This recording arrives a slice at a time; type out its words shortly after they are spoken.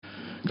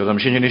am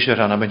sin is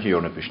ran am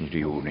hiorna bis ní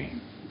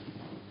riúni.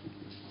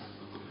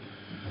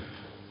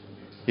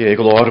 Ie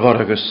go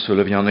lárhar agus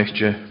sulla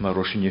bheannachte mar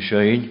rosin is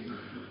sein,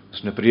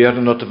 s na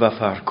briaran not a bheith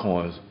fear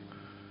coil.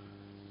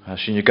 Ha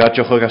sin i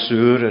gadioch ag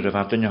asúr a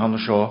bhatain hanna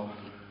seo,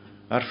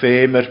 ar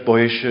féim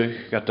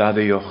boisig a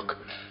dadioch,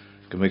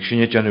 gymig sin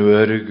i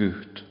janúar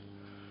gút.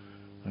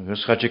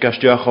 Agus chad i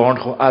gastiach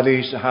orn cho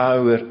adís a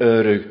hawr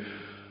örig,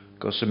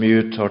 gos y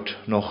miwt hort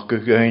noch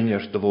gygain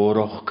dy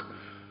fôroch,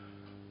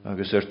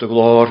 agus dy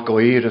glor go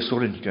ir y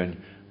sŵringan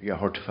i a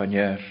hort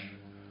fanier.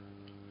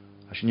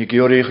 As yn i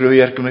giori chrwy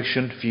gymig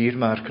sin 4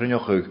 mar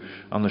cryniochig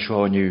an y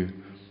sio niw.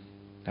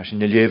 As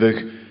yn i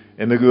lefyg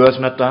ym y gwaith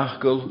na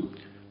dachgol,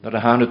 nar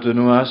a hanad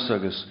yn was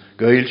agus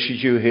gael si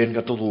diw hen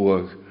gad o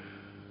lwag.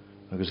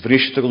 Agus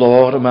frist y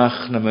glor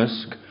ymach na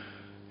mysg,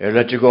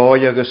 led i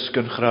goi agus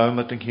gan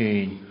chrawm at yn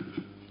cyn,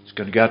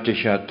 gan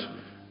gadisiad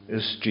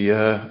is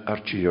dia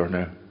ar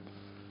tiorna,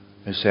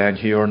 is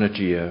ein hiorna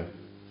dia.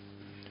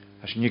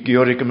 As yn i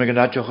giori gymig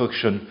yn adioch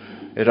sy'n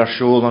ar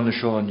siôl an y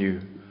sio niw.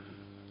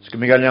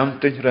 Sgymig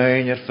aliantyn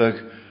rhain ffyg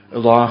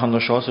y la han o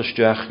sios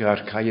ysdiach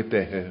ar cael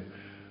behe.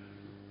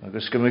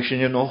 Agus sgymig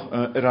sy'n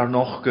ar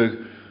nochgyg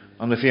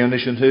an y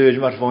fianis yn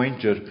hyl mar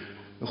fointir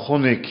y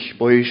chonig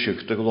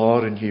boisig dy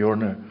glor yn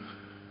hiorna.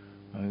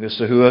 Agus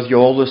y hwyd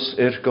iolus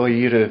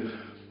gaire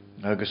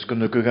agus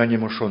gynnu gygan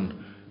im o siwn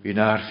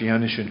fi'n ar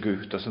fianis yn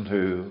gwyth as yn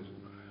hyl.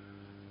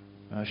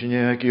 As yn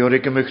i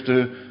giori gymig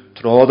dy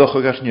trodoch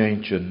ag ar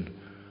niaintyn.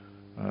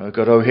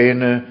 Gyr o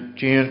hyn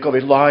dyn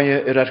gofyd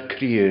laia ar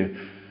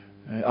crie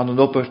an an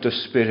opert de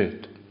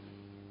spirit.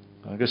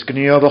 Agus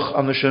gniadoch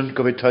an sin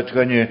go bhí tuid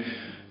ganne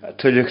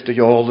tuileach de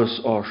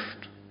jólas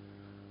orst.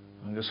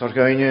 Agus ar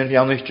gaine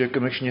lianichte go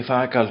mis ní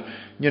fácal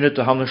nine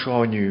de hanna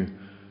seániu.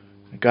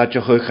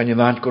 Gadioch chuch an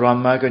bhaint go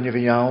ramma gan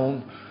bhí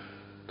jaun,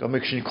 go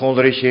mis sin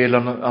condar chéal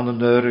an an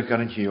nörg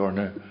an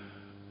hiorne.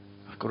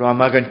 Go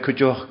ramma gan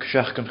cudioch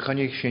seach gan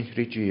chanig sin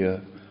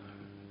rídia.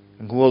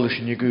 An ghuala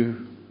sin i gú.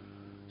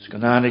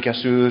 Sganánig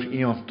asúr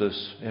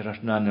íontas ar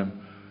nanim.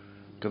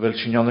 Gyfel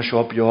sy'n anna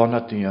sio bion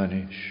at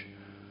nianis.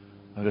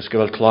 Agus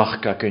gyfel tlach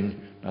gagin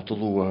na dy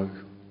lwag.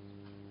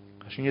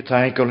 As sy'n i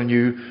taig gol yn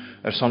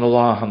yw son o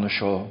la han y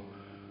sio.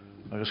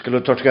 Agus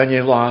gyfel tort gan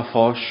i la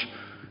ffos.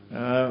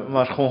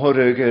 Mae'r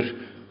chonhorig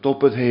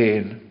dobydd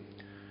hen.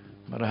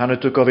 Mae'r hanna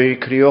dy gofi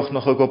crioch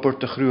noch o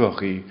gobert y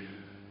chrioch i.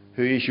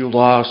 Hwy i'ch yw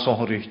la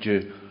sonhorig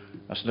dy.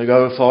 As na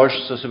gael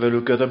ffos as y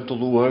fel yw gydam dy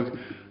lwag.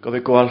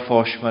 Gofi gwal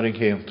ffos mae'r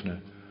yngheimtna.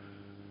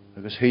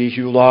 Agus hwy i'ch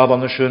yw la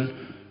fan y sy'n.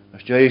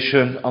 As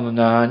jason an y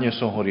nanya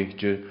son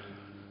horichtje.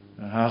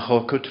 Ha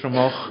cho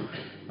kutramach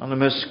an y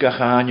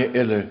mysgach anya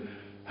ille.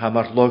 Ha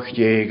mar loch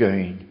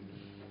jegain.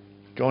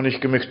 John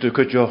ich gemichtu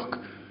kutjoch.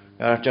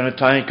 Jan y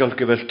taingal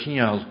gyfel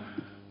kial.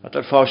 At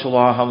fásel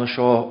a han y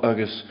sio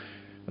agus.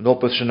 Yn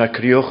opeth sy'n a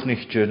crioch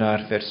nichtje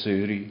na'r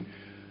fersuri.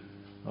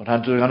 Ar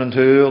hantu gan yn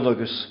hyl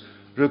agus.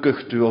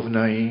 Rygych du of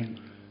nai.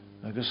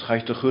 Agus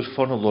chait y chwyd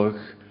ffon y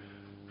loch.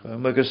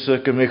 Agus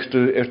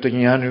gemichtu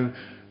dynnianu.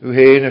 U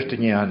heen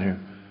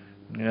dynnianu.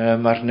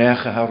 Mar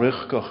nech a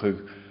rych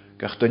gochug,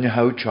 gach dynne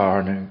hau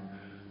charnu.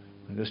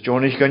 Agus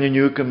John ich gan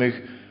niw gymig,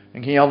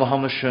 yng hi alle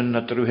hannes sy'n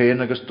at rw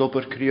hen agus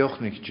dober crioch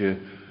nichtje,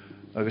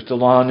 agus dy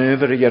lan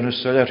yfyr i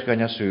enwysel ar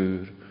gan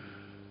asŵr.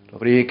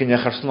 Dober i gan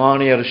eich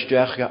arslani ar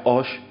ysdiach ga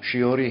os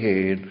siori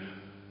hen,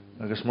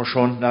 agus mor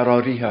sion nar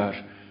o'r ihar,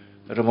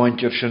 ar y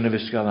mointir sy'n y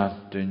fisgal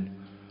antyn.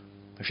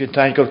 As sy'n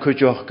taingal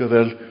cwydioch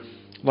gyfel,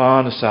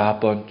 lan y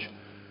sabont,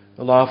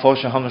 y la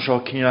ffos a hannes o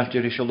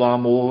cynaltir isio la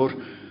môr,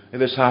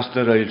 Efes hast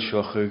yr eil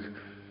siochig.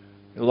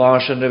 Y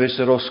las yn efes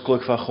yr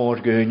osglwg fa chor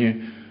gynnu.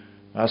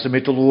 As y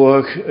mitol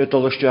lwag y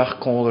dolysdiach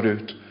conol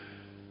rwyd.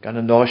 Gan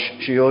y nos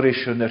siori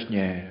sy'n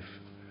nef.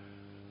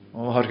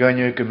 O har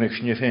gynnu gymig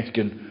sy'n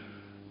ffengen.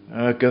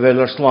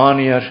 Gyfel ar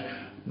slani ar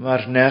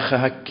mar nech a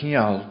ha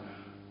cial.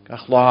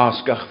 Gach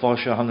las gach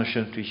fosio hanna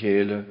sy'n fi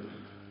hele.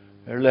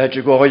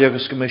 Led y goi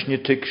agos gymig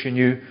sy'n tig sy'n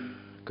yw.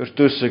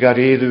 Gyrtws ag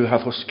ar eidw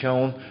ha fos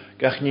cawn.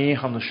 Gach ni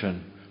hanna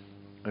sy'n.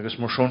 Agos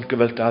mor sy'n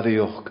gyfel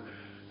dadioch.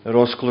 Yr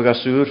osglwg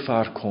asŵr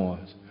ffa'r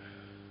coed.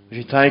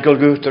 Ys i taigol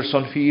gwt ar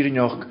son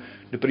ffyrinioch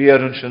dy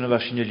briaran sy'n y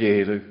fasyn y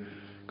lefyg.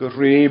 Gyr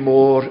rei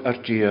môr ar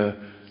dia,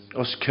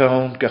 os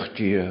cawn gach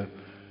dia.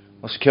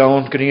 Os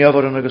cawn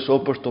gniafar yn agos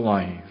obert o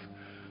laif.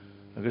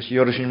 Agos i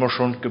o'r sy'n mor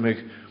sy'n gymig.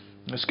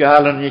 Ys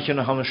gael yn eich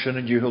yn y hannes sy'n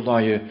y diw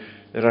laia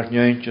ar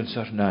niaint yn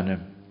sy'r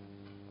nanim.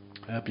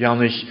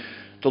 Bianich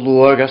dy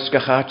lwag as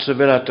gachat sy'n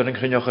fel at yn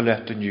chrynioch y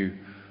let yn yw.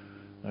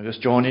 Agos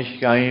Johnich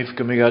gaif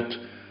gymig at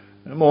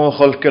Môl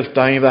cholgel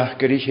dain fach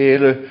gyr i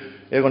chéle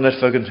ag o'n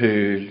erfag yn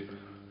hyl.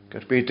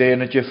 Gyr byd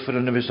ein y gyffr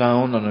yn y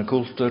fisawn an y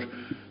cwltr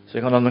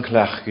sy'n gan an y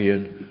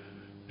clachgyn.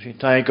 Sy'n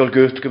taigol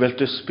gwt gyfel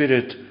dy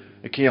spirit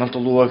y cialt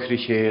o lwag ry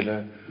chéle.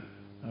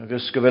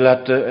 Agus gyfel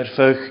at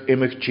erfag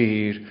imig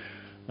tîr.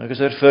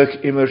 Agus erfag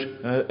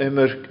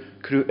imir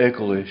crw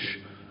eglwys.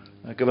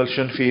 Gyfel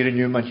sy'n ffyr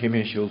yn yw man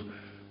hymisiol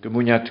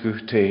gymwniad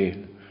gwt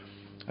tein.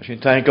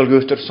 Sy'n taigol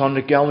gwt ar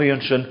son y galion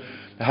sy'n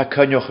ha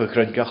cynioch y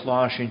cryn gach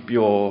la sy'n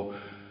bio.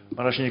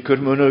 Mar as sy'n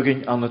cwrmwnog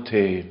yn an y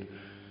tein.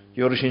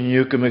 Ior sy'n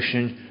niw gymig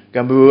sy'n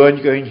Ga mwyn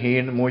gyn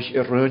hyn mwych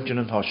rwynt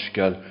yn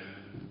hosgal.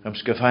 Am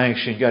sgyffaing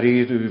sy'n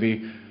garid yw fi.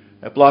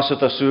 Blasad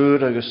a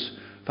sŵr agos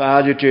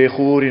ffailio je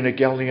chwr yn y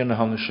gelni yn y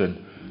hanesyn.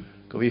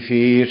 Go fi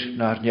ffyr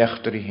na'r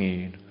neachtar I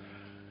hyn.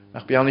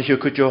 Ach biannych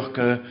yw cwtioch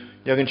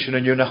gagyn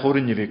sy'n yn yw na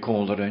chwrn I fi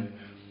cwldarin.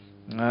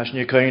 As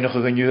ni cainach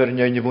ag yn yw ar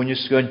yn yw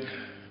bwysgyn.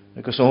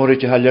 Agos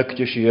onryd I halyg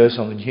dy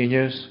sias ond yn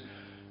hynys.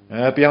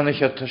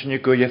 Biannych at as ni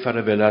gwyaf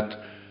ar y felad.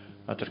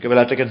 At yr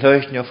gyfelad ag yn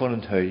thych ni off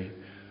o'n thwy.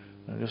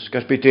 Agos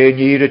garbyd ein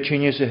i'r y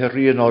tynys y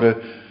hyri yn orau.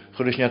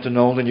 Chwrys ni at yn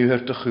ôl yn yw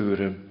hyrt y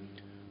chwrym.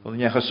 Ond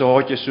yn iachas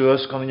oed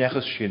Iesus gan yn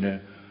iachas sinne.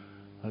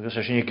 Agos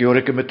as ni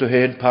gyrig ymwyd o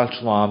hen pal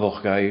slaf o'ch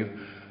gaif.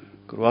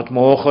 Gwrwad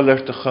moch o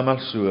lert y chymal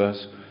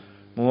sŵas.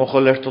 Moch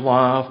o lert y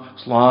laf,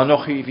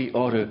 slanoch I fi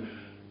orau.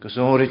 Gos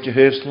onryd I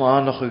hyf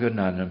slanoch ag yn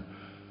anam.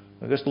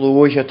 Agos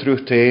lwys a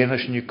trwch tein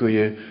as ni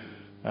gwyau.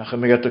 Ach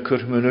ymwyd at y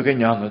cwrmwnog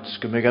yn ianad.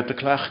 Gymwyd at y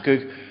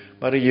clachgyg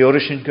mar y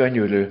ioris yn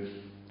gynywle.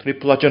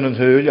 Tripladjan yn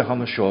hyl a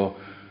han y sio.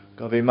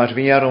 Gaf fi mar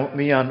fi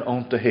an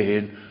ont y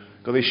hen.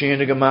 Gaf fi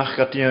sy'n y gymach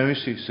at iawn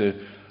sy'n.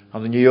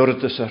 An yn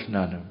iorad ys ar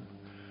nanam.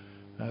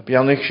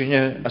 Biannych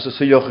sy'n as y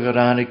syioch ag ar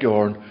anig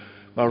orn.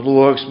 Mar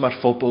lwgs mar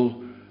phobl.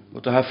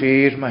 Wyd a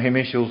hafir ma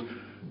hymysl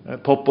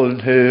pobl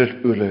yn hyl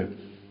ule.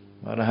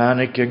 Mar a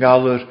hanig yn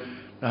galwr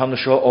na han y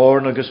sio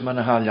orn agos ma'n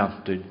a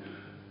haliantyn.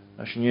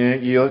 As ni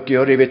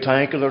gyori fi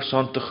taigl ar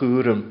sant y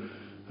chwrym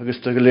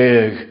agos dy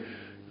gleg.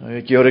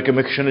 Gyori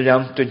gymig sy'n y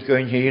liantyn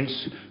gyn hyns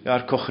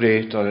ar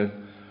cochret oren.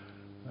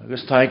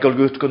 Agos taigl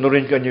gwt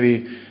gwnnwrin gan fi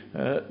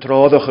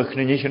troddwch ych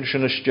nynnych yn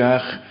sy'n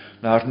ysdiach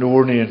na'r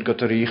nŵrni yn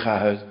gyda'r I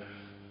chahyd.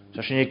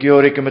 Sa sy'n ei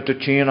gyrig ymwyd y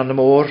tîn an y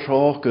môr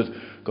rhogydd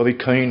gof I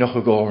cainach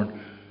y gorn.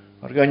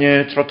 Ar gan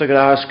ei trot y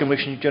gras gymig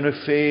sy'n gan y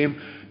ffeim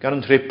gan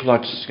yn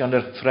triplats gan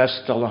yr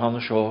ffrestal a han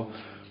y sio.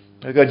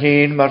 Gan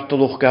hyn mae'r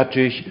dylwch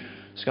gadrych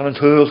gan yn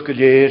hwyl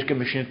gyleir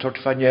gymig sy'n tort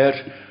fanier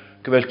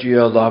gyfel di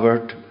o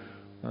labert.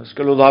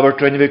 Sgol o labert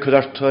rhaid I fi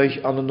cwydar tuich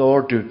an y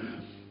nordw.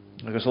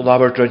 Agos o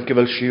labert rhaid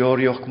gyfel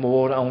siori o'ch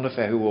môr awn y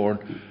ffehw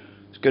orn.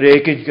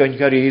 Sgregyn gan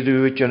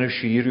garidw gan y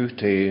sirw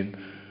tein.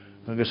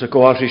 Agos y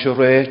gwar rhys o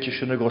reit ys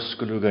yn y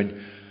gosgolw gan.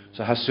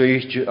 Sa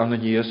haswyd an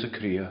y nias y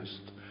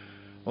criast.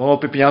 O,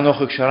 bibianoch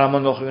ag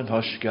siaramanoch yn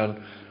hosgal.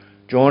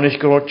 John ich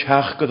gwrdd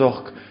tiach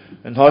gydoch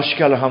yn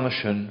hosgal a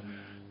hanesyn.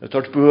 Y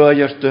tord bwai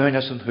ar dyn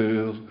as yn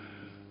hwyl.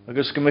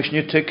 Agos gymys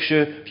ni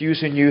tigsio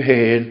fiws yn yw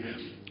hen.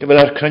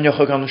 Gyfel ar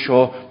crynioch ag an y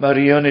sio.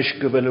 Marian is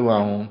gyfel yw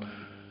awn.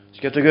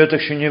 Sgyd y gyd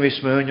ag sy'n yw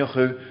ismynioch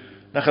yw.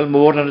 Nachal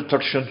môr na y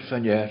tord sy'n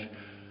ffanier.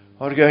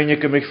 O'r gain i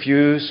gymig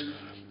fiws.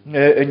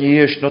 Yn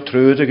ys no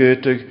trwyd y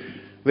gyd ag.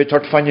 Fe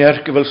tord fanier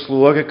gyfel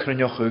slwag y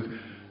cryniochwg,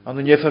 an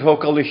yn efer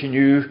hogal ich yn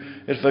yw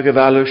fy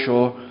gyfalw sio,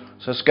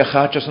 sa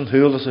sgachat as yn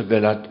hwyl as y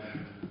felad.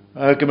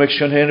 Gymig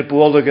sy'n hen y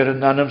bwolwg ar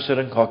yn anam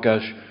sy'r yn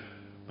cogas,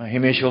 mae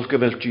hymysol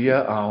gyfel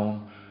gia awn,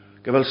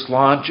 gyfel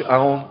slant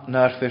awn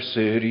na'r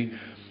fersyri,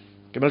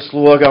 gyfel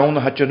slwag awn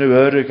a hadjan y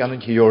wyrig an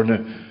yn hiorna,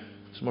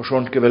 smor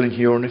sion gyfel yn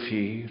hiorna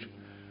ffyr.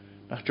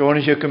 Nach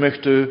John eich gymig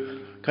dy,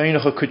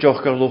 cainach o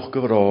cydioch gar lwch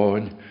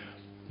gyfroen,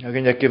 ag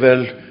yn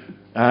gyfel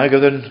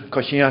agad yn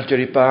cosiant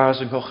ar I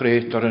bas yn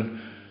cochret ar yn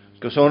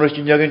gosonrach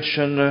yn yagyn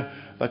sy'n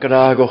bag ar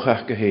agoch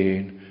ach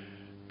gyhyn.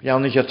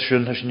 Biannych at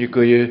sy'n hys ni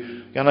gwyau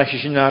gan ach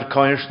sy'n ar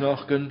cains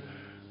noch gyn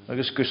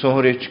agos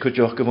gosonrach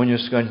cydioch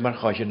gyfwynys gan mar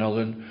chachin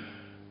alyn.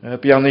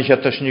 Biannych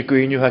at sy'n ni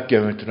gwyau niw hag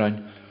gymryd rhain.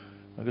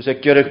 Agos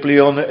ag gyrach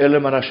blion y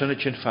ilym ar asyn y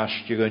chyn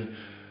ffasti gyn.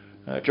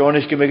 John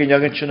eich gymig yn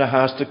yagyn sy'n a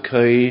hast y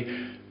cai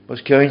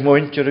bos cain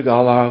mwynt ar y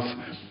galaf.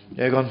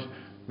 Egon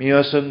mi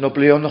as yn no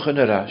blion noch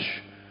yn yr as.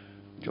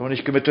 John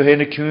eich gymig o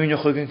hen y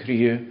cwnioch ag yn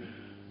cria.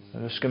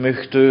 Agos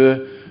gymig dy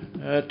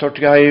tort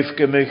gaif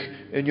gymig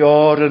yn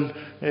ioren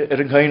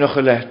yn cainoch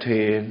y let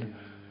hen.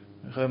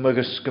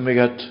 Agos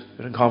gymig at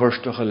yn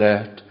coverstoch y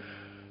let.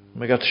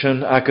 Gymig at sy'n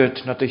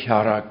agad na dy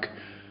charag.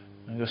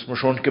 Agos mor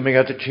sôn gymig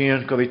at y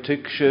tîn gof I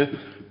tigsio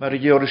mar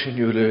y ioris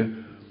yn ywle.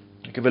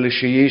 Gyfel y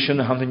sies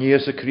yn han y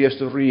nias y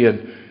criast o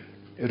rian.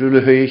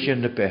 Rwle hyich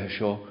yn y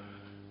besio.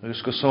 Agos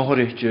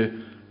gosonhor eich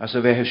as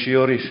y fehe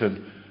sioris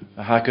yn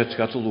a hagad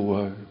gat o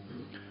lwag.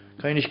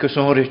 Cain ich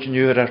gosonhor eich yn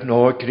yw'r ar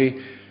nogri.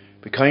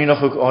 Be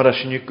cainach ag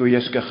oras yn yw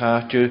gwyas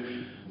gachatio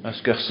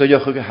as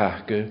gachsydioch ag a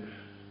hake.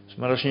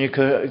 Mar as yn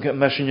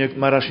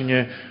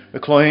yw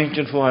y cloent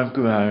yn ffwaim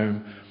gwaim.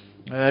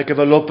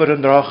 Gyfel lwper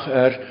yn drach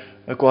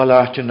y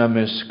gwalat yn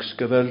amisgs.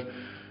 Gyfel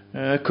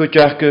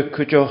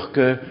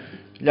cwdioch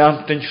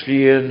lant yn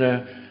slien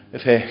y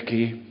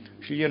fechgi.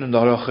 Slien yn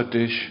dorach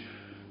ydys.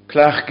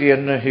 Clachgi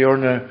yn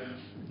hiorna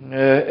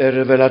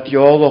y fel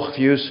adioloch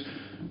fiws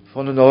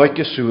van yn oed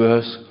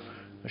gyswys.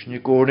 As yn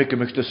yw gornig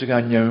gymig dys ag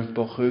anio'n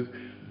bochwg.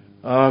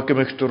 A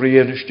gymig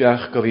dorian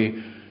ysdiach gof I.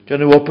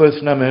 Dian yw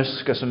opydd na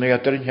mysg as y meg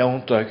adar yn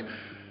hiawntag.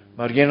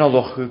 Mae'r gen o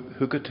loch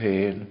hwg y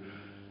ten.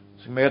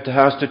 Sy'n meg adar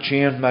hast y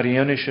tîn mae'r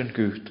un is yn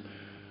gwt.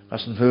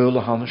 As yn hwyl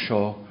o han y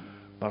sio.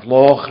 Mae'r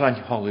loch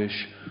rhaid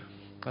holys.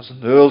 As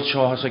yn hwyl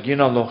sio as y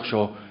gen o loch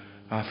sio.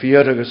 A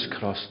ffyr agos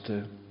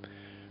croste.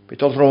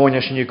 Beth oedd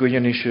roen as yn yw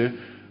gwyn isio.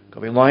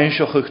 Gof I lain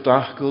sio chwch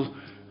dachgwl.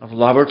 Ar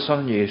labert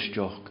sa'n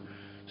niesdioch.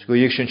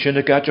 Sgwy eich sy'n sy'n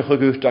y gadioch o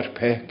gwrt ar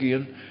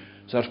pechgion,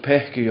 ar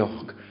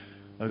pechgioch.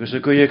 Agus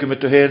y gwy eich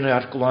ymwyd o hen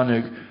ar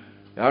glanig,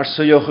 ar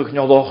syioch eich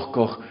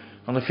niolochgoch,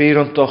 an y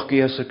ffeirontoch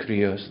gies y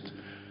Christ.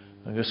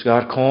 Agus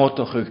gar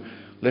contoch eich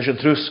leis yn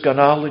trws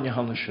ganal yn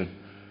Johannesyn.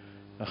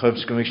 A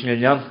chyms gymig sy'n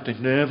liant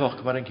yn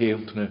nefach mar yn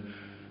ceiltna,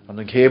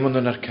 an yn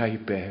ceimon yn ar cael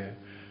behe.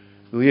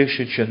 Gwy eich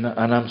sy'n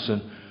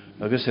anamsyn,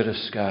 agus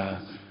ysga.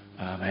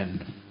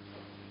 Amen.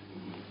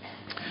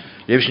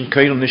 Leef sy'n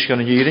cael nis gan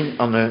yn eirin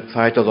an y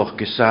ffaidoch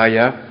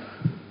Gesaia.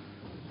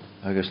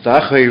 Agus da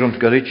chairund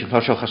gyrrid yn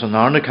thosioch as yn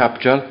arna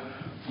capdial.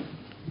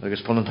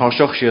 Agus pan yn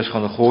thosioch si as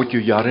chan y chod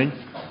yw iarin.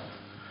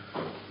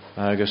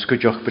 Agus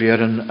gydioch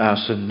briaran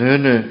as yn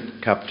nyna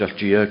capdial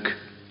diag.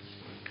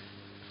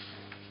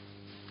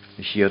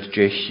 Siad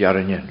jeich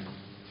iarin.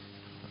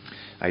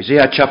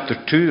 Isaiah chapter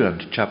 2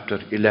 and chapter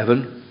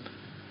 11.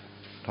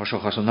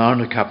 Thosioch as yn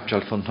arna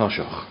capdial fan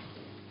thosioch.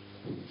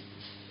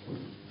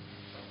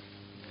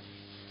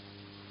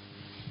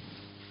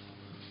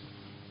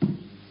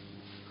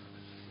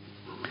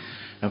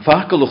 Yn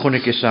ffacol o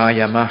chwnig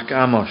Gesaia mach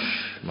Amos,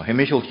 mae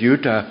hymysol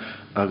Juda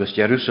agus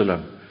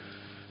Jerusalem.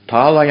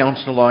 Tal a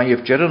jans na lai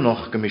ef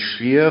geranoch gymys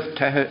slief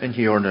tehe yn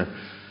hiorne,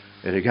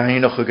 y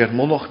gainoch ag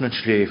monnoch na'n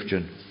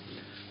schleefdyn,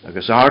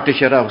 agus artig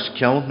aus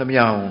ciawnt na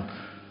miawn,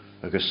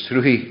 agus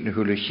srwhi na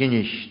hwle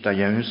chinis da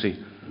jawnsi.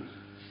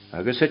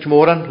 Agus het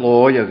moran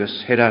loi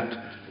agus herad,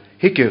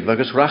 higyf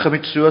agus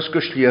rachamit suas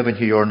go slief yn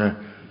hiorne,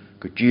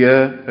 go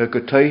dia a go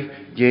tai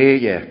je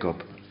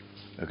Jacob,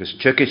 agus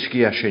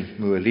tjykisgi asyn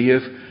mwy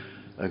lief,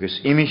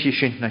 agus imishi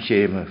sy'n na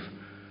chemaf.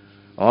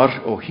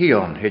 Ar o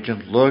hion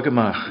hedyn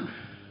logamach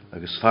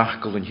agus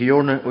fachgol yn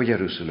hiorna o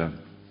Jerusalem.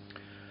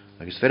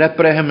 Agus fer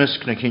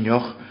Abrahamysg na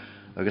cynioch,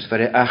 agus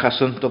fer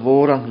achasant o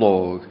fôr an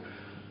log,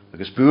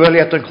 agus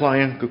bwaliad yn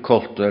claian go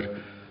colter,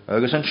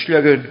 agus yn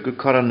sliogun go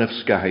coranaf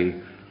sgahi,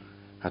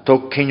 a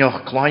tog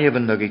cynioch claiaf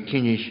yn ag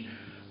cynish,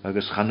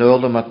 agus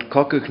chanolum at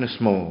cogach na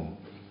smó.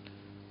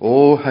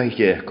 O hai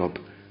Jacob,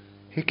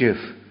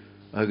 higif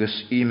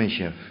agus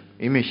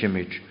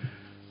imishimich,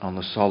 an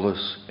y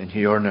solus yn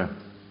hiorna.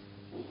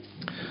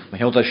 Mae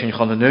hield as sy'n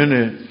chan yn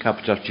yna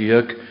capital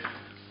diag,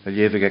 y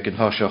liefig ag yn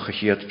hosioch a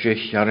chiad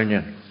drich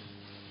jarinian.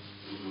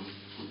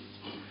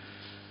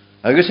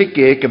 Agus I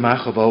geig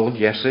ymach o fawn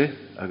Iesu,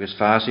 agus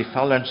fas I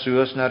fallen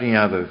suas na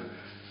riafyf,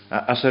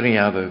 as y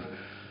riafyf.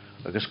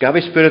 Agus gaf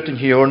I spirit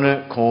yn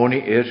hiorna coni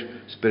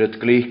spirit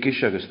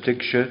gleichis agus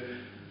tigsio,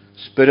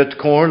 spirit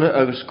corna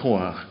agus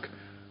coach,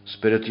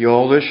 spirit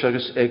iolus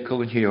agus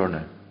egol yn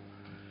hiorna.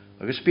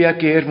 Agus bia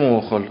geir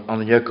mochol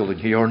an ygol yn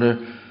hiorna,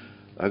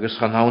 agus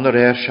chan hawn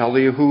yr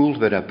siali y hŵl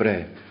fer bre,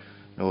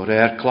 no'r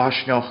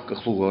clasnioch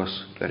gychlwas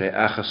fer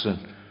achasyn.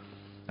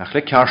 Ach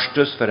le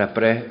carstus fer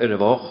bre y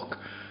foch,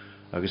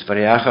 agus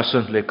fer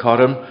achasyn le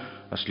corym,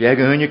 as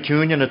leg yn y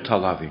cwn yn y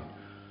talafin.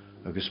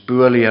 Agus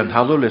bwali an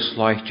halw le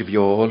slaich y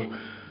fiol,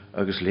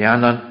 agus le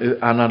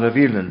anan y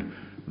filen,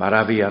 mar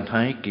afi an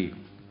haigi.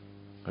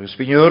 Agus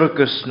binyr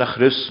agus na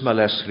chrysma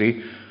lesri,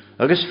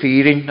 agus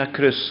ffyrin na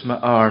chrysma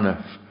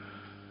arnaf.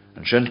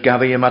 Yn synt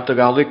gafi ym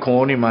atagalu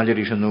coni maler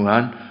I sy'n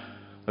nhwhan,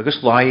 agus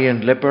lai yn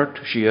libert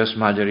sias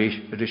maler I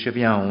rysio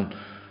fiawn,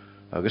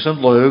 agus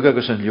yn lwg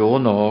agus yn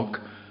lion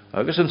og,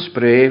 agus yn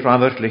spray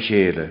rafyrt le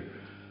chele,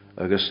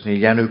 agus ni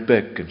lianw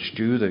bec yn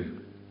stiwdau.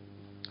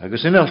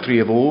 Agus yn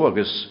altri efo,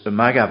 agus y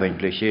magafyn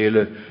le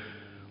chele,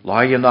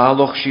 lai yn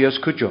aloch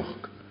sias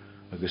cwdioch,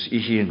 agus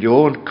ichi yn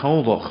lion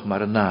cawnloch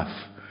mar y naf,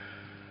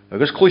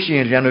 agus clwysi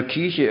yn lianw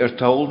cichi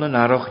tawl na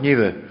naroch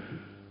nife,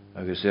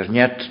 agus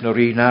net nor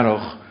I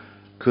naroch,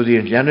 cwdi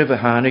yn lianw fy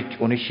hanig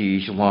o'n I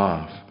chys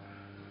laf.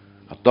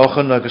 A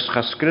dochan agus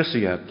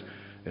chasgrysiad,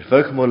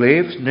 ffych mo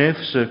leif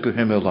nefse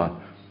gyhymela,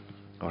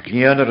 o'r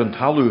lianar yn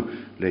talw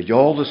le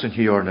iolus yn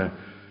hiorna,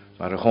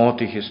 mar y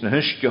chontig is na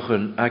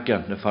hysgiochen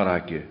agiant na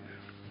faragio.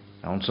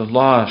 A ons yn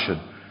lasyn,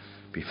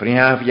 bi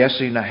friaf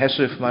Iesu na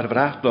hesuf mar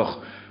vrachdoch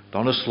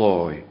don y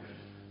sloi,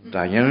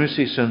 da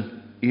jynsi sy'n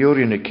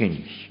iorin y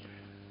cynch,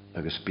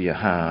 agus bi a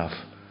haf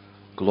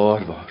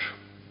glorfar.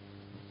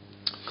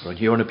 Groen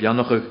hiorna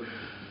bianoch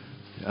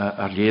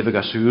ar lefyg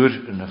asŵr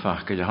yn y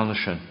ffachgol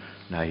Johannesyn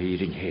na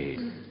hir yn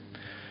hyn.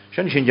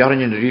 Sian sy'n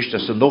jarin yn rhys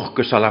as y noch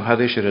gyf salam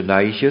hadys yr yn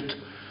aichyd.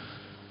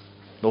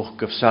 Noch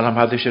gyf salam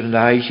hadys yr yn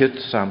aichyd,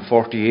 Psalm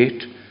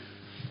 48.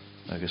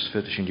 Agus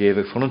fydd sy'n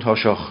lefyg ffwn yn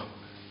hosioch.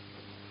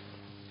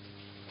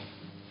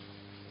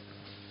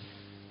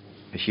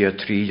 Ys i a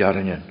 3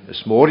 jarin yn.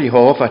 Ys môr I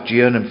hof at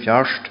dian yn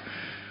ffiarst,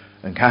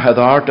 yn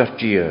cahad art at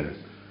dia.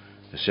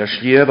 Ys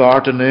slief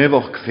art yn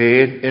nefoch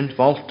cfein yn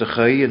falt y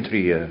chai yn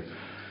tria.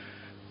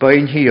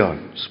 Bain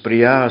hion,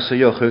 spria as y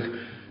jochig,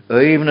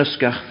 eifnus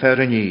gach fer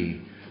yn I.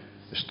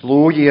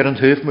 Ystlwyd i'r yn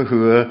hyf my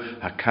hwyr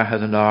a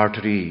cahad yn art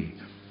ri.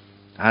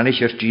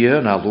 Anis yr dia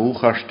na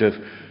lwch arstyf,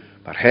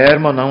 mar her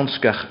man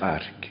awnsgach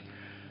arg.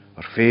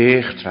 Ar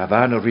fech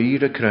trafan y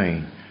ryr y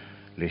crain,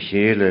 le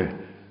chele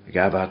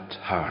gafad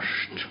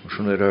harst.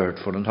 Mwyswn yr erd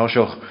ffwr yn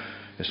hosioch,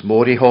 ys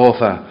môr I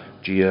hofa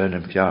dia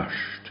yn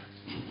fiarst.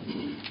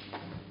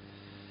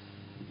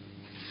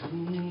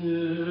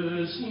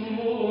 Ys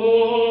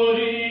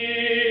môr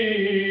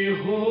I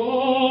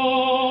hofa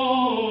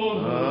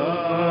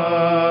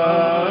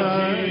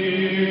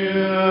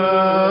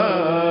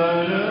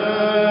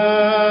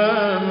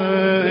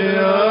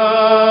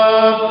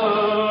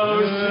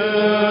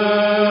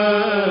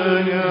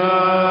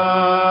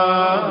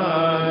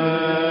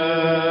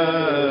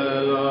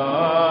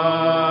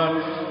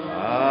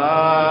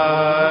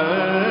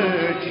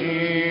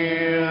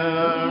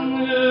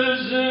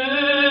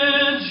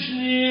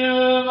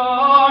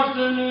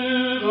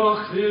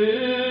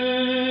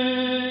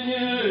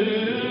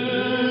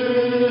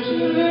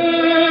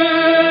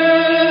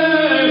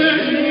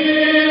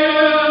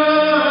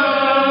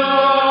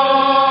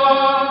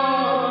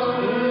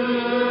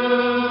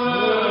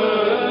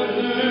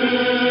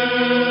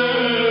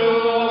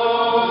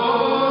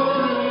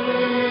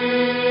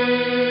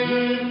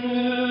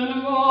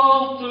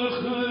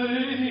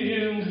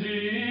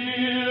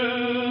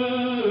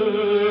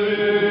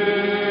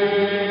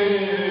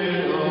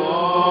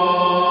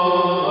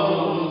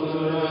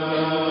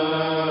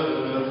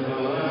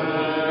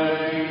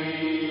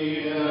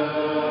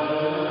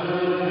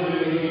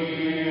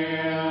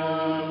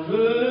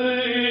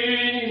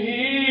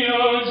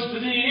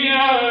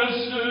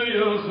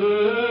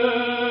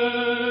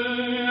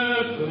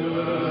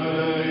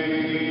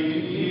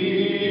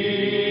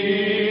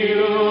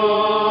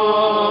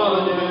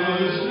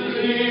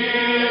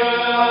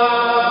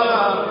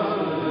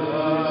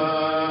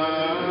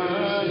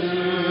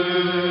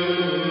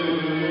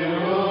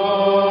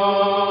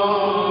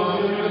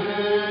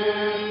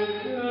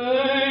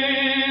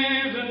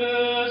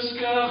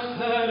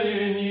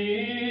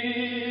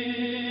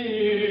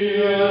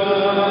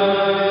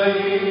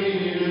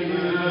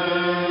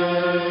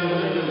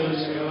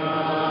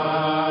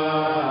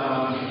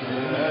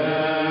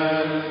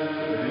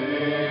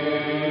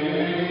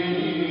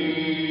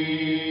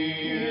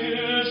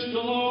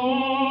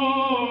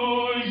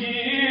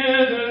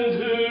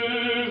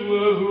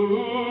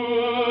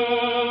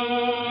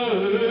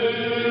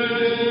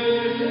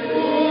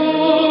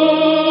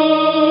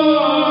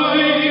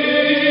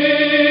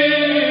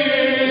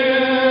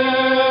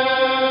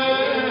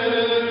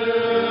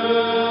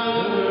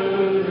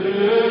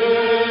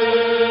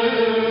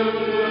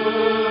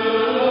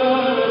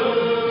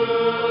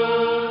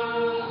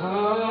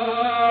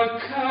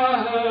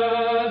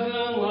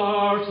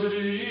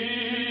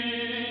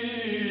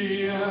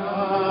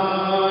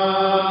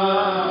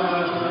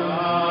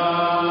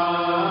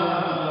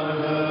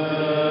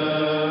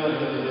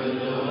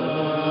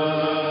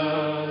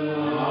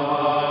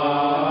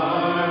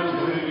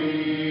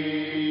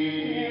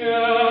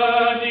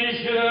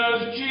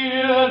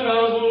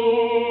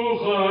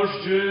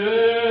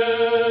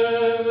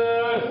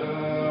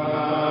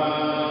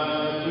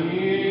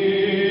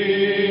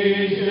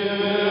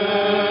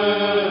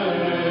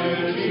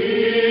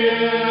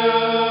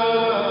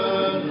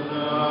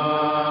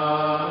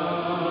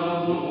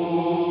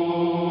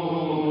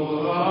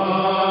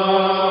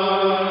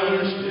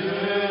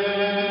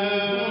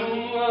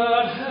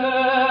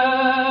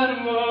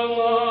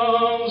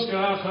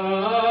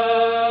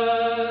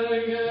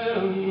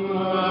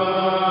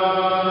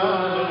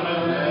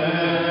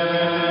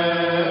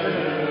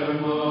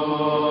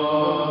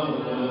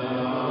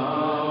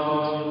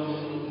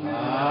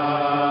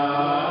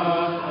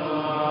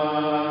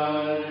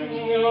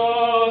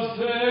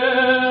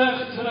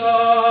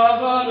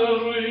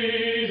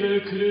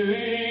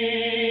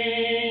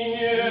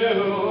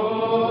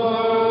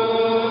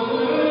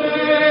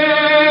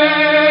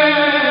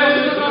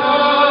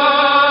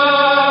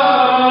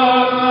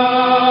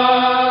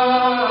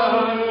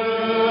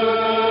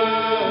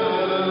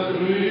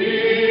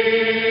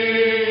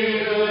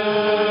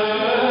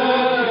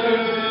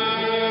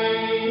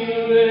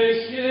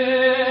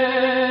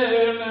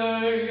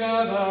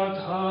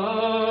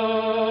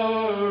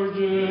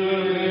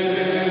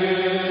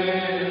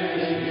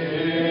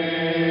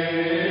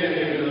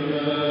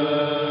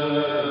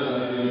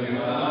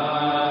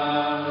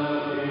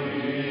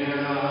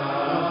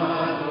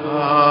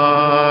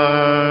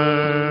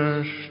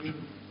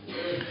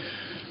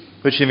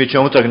bit sin vi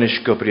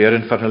tjóntagnis go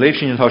brerin far na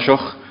leifsin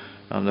thoisioch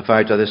an na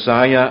feit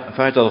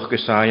adach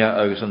Gesaia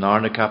agus an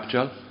Arna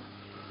Capital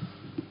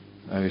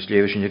agus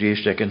lewe sin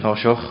ríiste in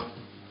thoisioch.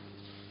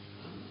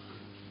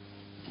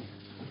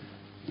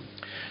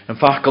 An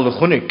fachgal a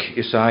chunig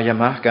Isaia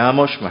mach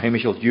Amos ma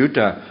heimiisiil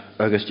Juda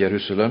agus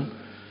Jerusalem.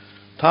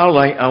 Tá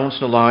lai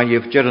ans na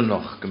láiamh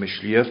dearanoch go mis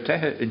slíomh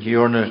tethe in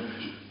hiorne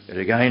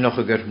a gainoch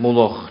a gur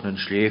muloch nan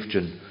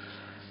sléiftin.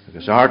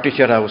 Agus artich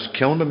agus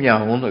ceannam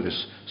jaun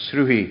agus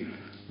srúhi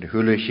na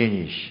hula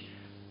chinis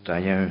da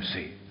jaun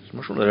si.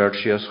 Mar son ar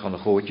sias gan na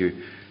chóidú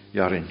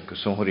jarin go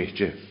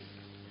sonhoríte.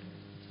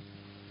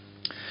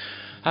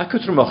 Ha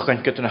cutramach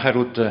gan gyda na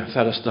herwyd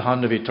ferras da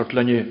hanna fi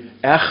tortlinni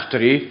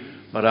echtri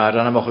mar ar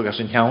anamach agus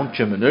yn jaun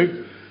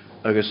tymenu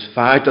agus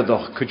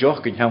faidadoch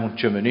cydioch yn jaun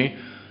tymenu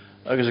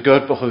agus y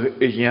gyrbach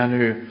y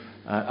giannu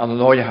an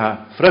yn oia ha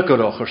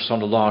ffrygaroch ar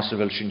son y las y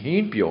fel sy'n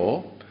hyn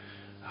bio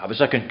ha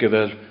fys ac yn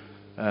gyfer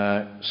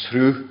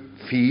srw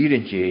ffyr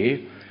yn je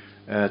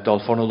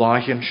dal ffon y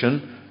lachyn sy'n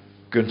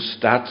gyn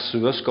stad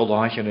sŵas go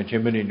lachyn yn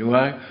hymyn i nhw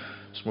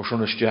smwys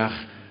o'n ysdiach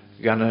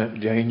gan y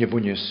diain y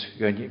bwynys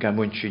gan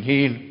mwyn sy'n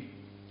hyn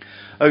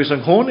agus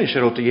yn hwn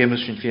eisiau rhaid i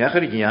emas sy'n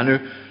fiachar i giannu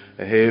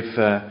hef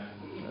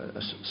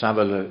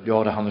safel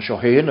jaren han sio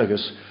heen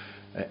agus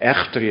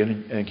echter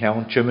in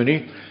cawn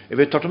chimney. E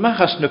weet tot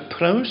machas na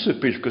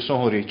principil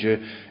gesonrige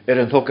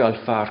een hogal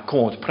far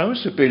kont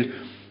principil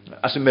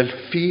as een mel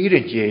 4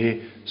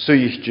 je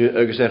suichtje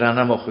agus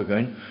anamach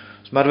gegaan.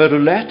 Maar we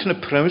let na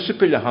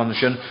principil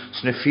hanschen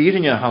sne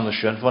 4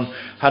 hanschen van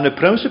han na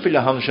principil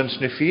hanschen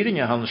sne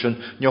 4 hanschen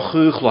no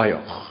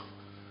guuglaioch.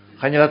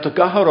 Gaan je dat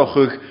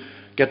gaharach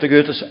get a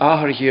gotas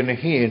ahar hier na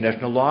heen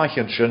na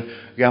lachenschen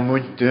ga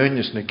munt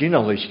deunis na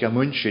ginnalich ga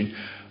muntsin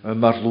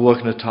mar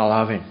luach na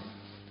talavin.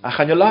 A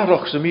gaan je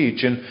larach sa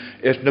mietjen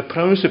na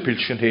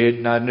principilschen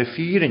heen na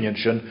 4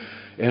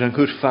 een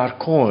goed far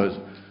kood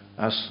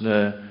as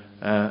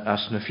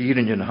na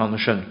 4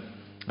 hanschen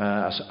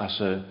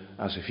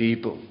as a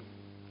people.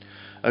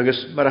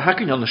 Agus mar a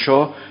hakin an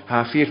seo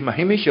ha 4 ma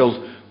himiisiil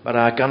mar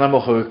a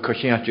ganamach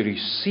cochiaturi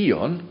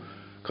Sion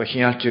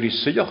cochiaturi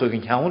sioch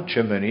gin haun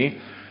chimney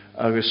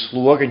agus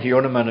slúg an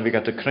hiorna man a bhí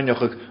a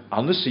crunneach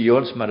an na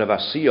Sions mar a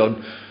bheith Sion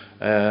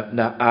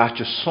na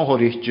áte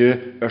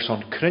sonhoríte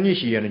son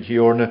crunneich an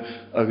hiorna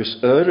agus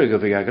go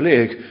bhí a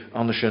léig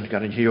an sin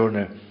gan an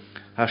hiorna.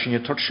 Ha sin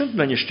torsin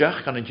na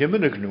isteach gan an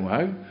himmenna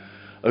gnúha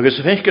agus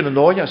a feic gan an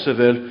náia sa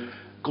bhfuil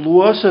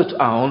glúasad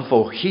an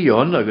fó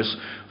Chion agus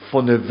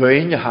fan na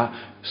bhain ha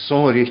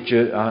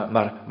sonhoríte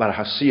mar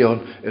ha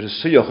Sion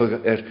suoch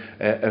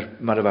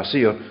mar a bheith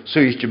Sion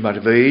suoite mar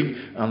bhain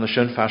an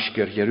sin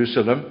fascer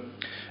Jerusalem.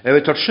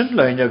 Weet er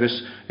sinlein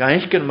agus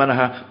gailken man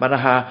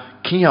ha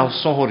kial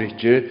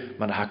sonhoritje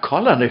man ha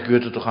kallan ik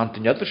goede toch aan te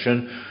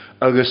nettersen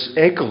agus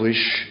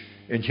ekelish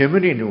in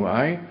himini nu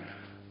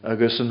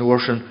agus een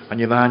oorsen an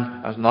je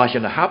waan as naach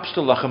in de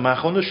hapste lachen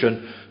mag ondersen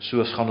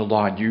zoals gaan de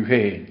laan ju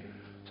heen.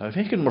 Zou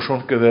vinken maar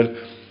zo'n gewel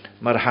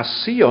maar ha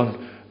Sion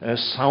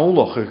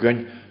sauloch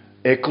gun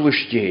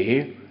ekelish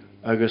je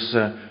agus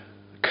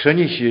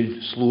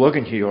krunniche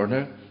slogen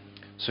hiorne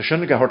so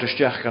schön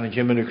gehortesteach kan in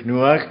himini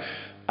nuag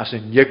as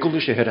een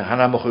jekkelish het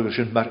hanamach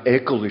gesund maar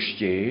ekelish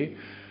je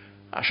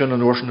as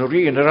een oorsen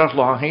in er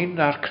la heen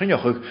naar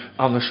krunniach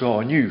an de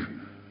so nu.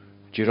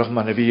 Dirach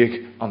man a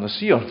bhíigh an na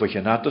Sion fa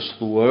na a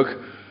slúag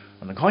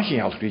an an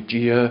caithín altrí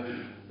dí a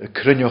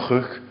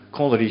crunneochuch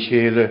cóirí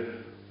chéile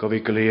go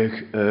bhí go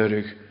léag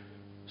éirigh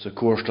sa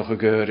cuairsteach a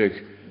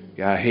gcéirigh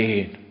ga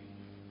héin.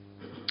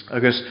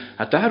 Agus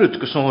a darúd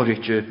go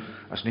sóiríte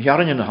as na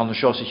hearann na hanna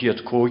seo sa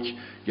chiad cóig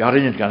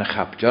hearann gan a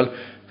chapteal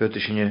bheilte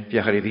sinne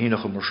bheachar i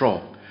bhíach mar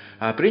seo.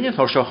 A brinne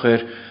thar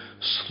seach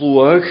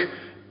slúag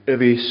a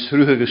bhí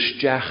srútha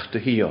steach de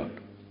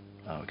híán.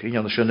 Crin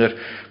an sinner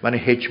man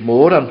het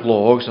mór an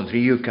blogs an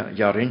tríú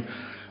jarin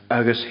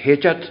agus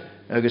head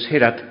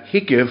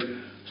higih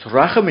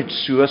racha mit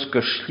suas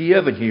go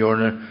slíamh an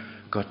hiorne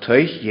go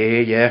tuich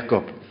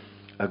Jacob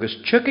agus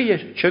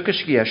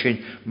tuchas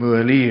sin mu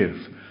líomh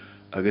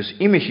agus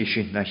imiisi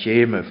sin na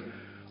chéimeh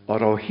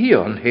ar á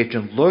híán het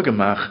an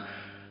logamach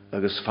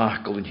agus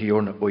fachgal in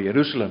hiorne ó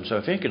Jerusalem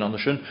sa fécin an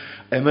sin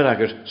immer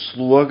agur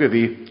slúag a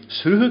bhí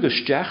srútha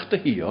steach de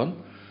híán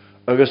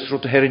agus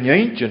rot her in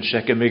eintjen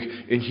sekke mig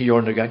in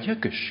hiorne gan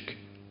jekisk.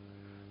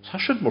 Sa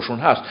sydd mor son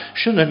hast.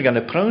 Synnen gan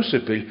y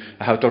principil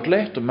a hawt dort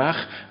lecht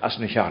mach as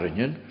na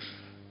jarinjen.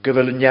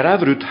 Gewel een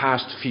jarafrut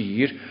haast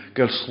 4,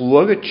 gel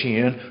slúag a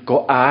tjien,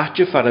 go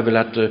aatje fara vil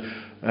at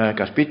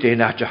gas bit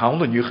een aatje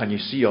haun en nu gaan je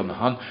si an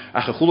han,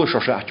 a gegoele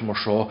sorse aatje mor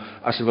so,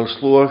 as wel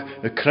slúag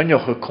a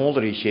krunjoche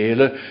kolder i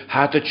hele,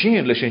 hat a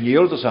tjien leis en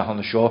jeeldes a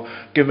han so,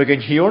 gemig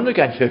in hiorne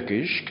gan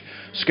jekisk,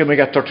 skimmer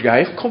gaat tot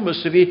gaif komen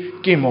ze wie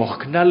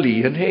gimoch na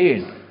lien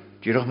heen.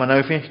 Dirach man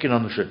nou vind ik een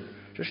ander zin.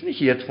 Dus niet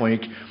het vond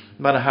ik,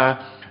 maar ha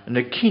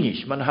een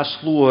kinisch, maar ha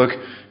slúag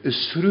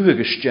is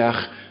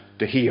srúgesteach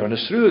de hier en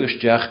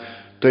srúgesteach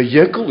de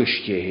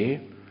jekelistje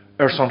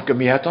son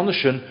gemiat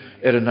anders zin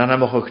een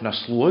anamach na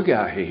slúag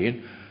a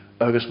heen,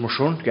 agus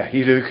motion ga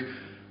hierig,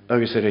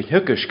 agus een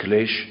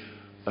hukkiskleis,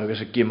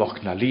 agus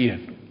gimoch na lien.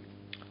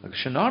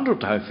 agus sin andrú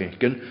tá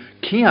fécin,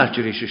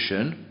 cíaltir is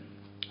sin,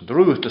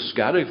 drúcht a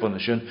scarigh fan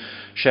sin,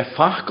 sé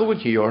fachgal an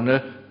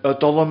hiorne a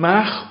dul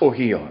amach ó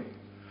hiorn.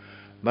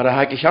 Mar a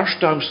haig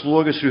chearstam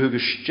slógus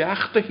rúgus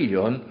steach a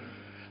hiorn,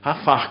 ha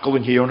fachgal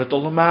an hiorne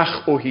dul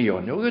amach ó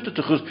hiorn. Jo weet het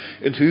toch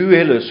in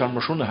huwele, san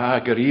mar schon ha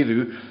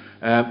geridu,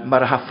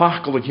 maar ha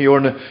fachgal an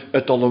hiorne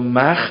a dul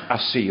amach a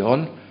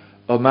sion,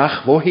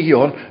 amach wo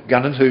hiorn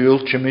gan an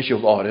huil tjimmis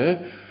jul ore,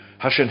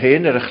 ha sin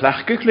heen a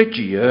chlachgig le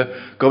die,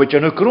 gofyd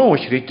jan o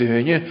groch rit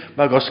hunje,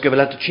 maar gos gyfel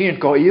at y tîn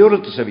go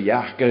eirad as a fi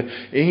iachge,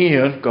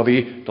 hien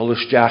gofyd dul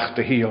steach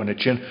a hiorn, y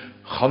tîn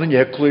chan yn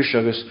eglwys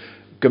agus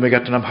gymig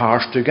at yn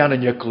amharstu gan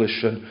yn eglwys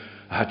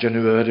a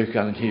jan o erig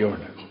gan yn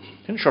hiorn.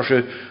 Hyn sio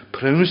se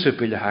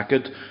principile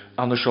hagad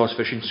an y sios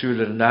fe sy'n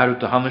sŵl yn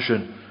arwyd a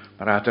hanesyn,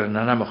 mae'r adar yn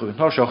anamach yn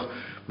hosioch,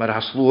 mae'r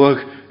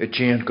haslwag y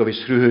tîn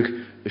gofyd srwg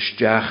y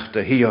steach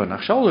a hiorn.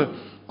 Ach siol y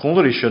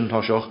cwnlar i sy'n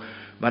hosioch,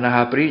 mae'n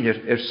ha brinir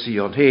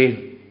Sion heen.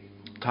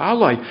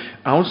 Talai,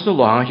 awns na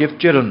la hef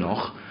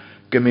noch,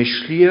 gymys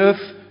slief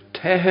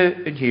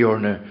tehe yn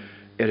hiorne,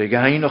 y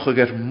gain och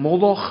ag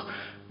moloch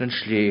yn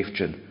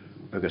sliefchen,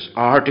 agus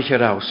ardig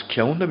aus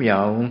ciawn am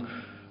iawn,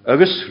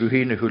 agus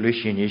rwyhi na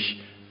hwlich inis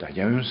da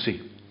iawn si.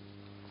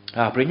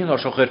 A brinir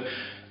nos och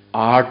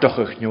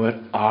ardachach nuwer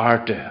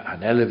arde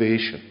an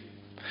elevation.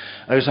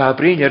 Agus ha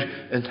brinir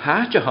yn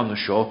hatja hanna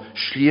sio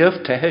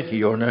slief tehe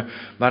hiorne,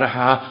 mar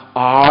ha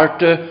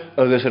arde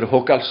agus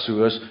hogal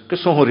suas,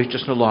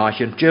 gesonhoritis na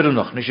lachien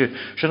dyrnoch, nis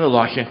sy'n na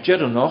lachien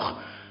dyrnoch,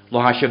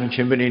 lachien yn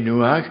timbyn i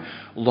nuag,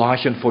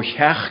 lachien fo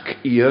chech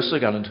ias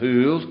ag an yn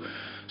hwyl,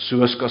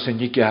 suas gos yn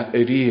niga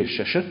yrys,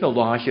 sy'n na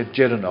lachien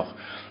dyrnoch.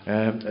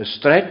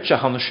 Stretch a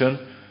hanna sy'n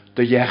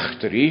dy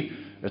jechteri,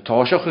 y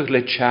tosioch ag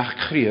le chech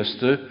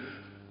chriaste,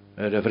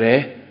 y vre,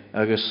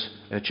 agus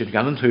sy'n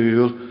gan yn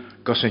hwyl,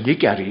 gos yn nig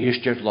ar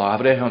eist i'r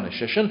lafre hynny.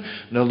 Sy'n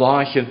na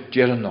lachien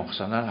dyrnoch.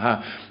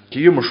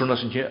 Diw mwyswn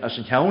as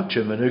yn hiawn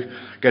tymynig,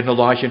 gen na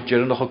lachien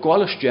dyrnoch o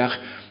gwalastiach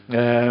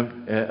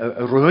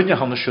rwynia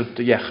hynny sy'n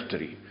dy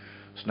jechteri.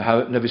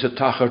 Na fys y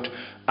tachart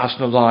as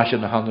na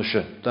lachien hynny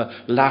sy'n, da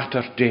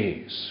later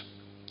days.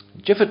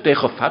 Jyffer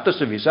dech o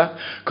ffatas y visa,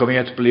 kom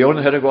i et blion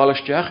her y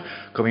gwalastiach,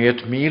 kom i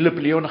et mil y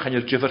blion a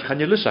chanel jyffer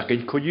chanel ysak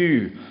yn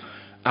cwyw.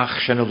 Ach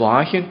sy'n na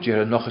lachien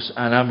dyrnoch as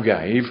anam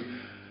gaif,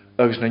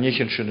 agus na nich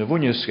yn sy'n y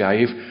fwynio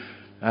sgaif,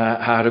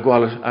 har y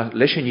gwal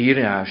leis yn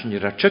irin a sy'n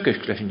i'r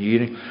atygach leis yn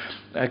irin,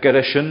 ac ar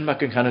ysyn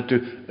mac yn chanad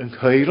yn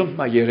cairwn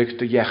ma ierig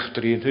dy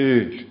iechdri yn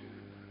hwyl.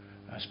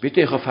 As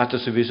byd eich o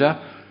ffatas y fisa,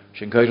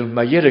 sy'n cairwn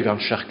ma ierig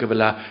am siach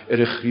gyfela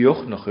yr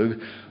ychrioch noch yw,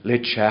 le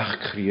tiach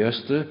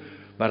criaste,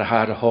 mar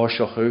har y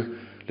hosioch yw,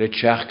 le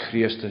tiach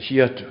criaste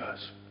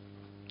hiadwas.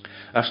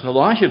 As na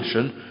lachyn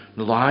sy'n,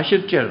 na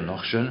lachyn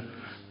gernoch sy'n,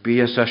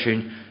 bias a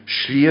sy'n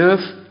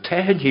slief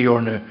tehen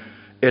hiorne,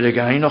 y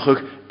gainoch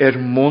ag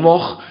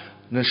monoch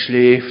na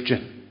sléiftin.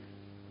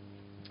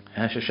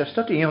 Sé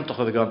stad íontach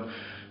a gan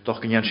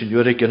doch gyn sy'n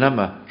yw'r egin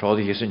yma,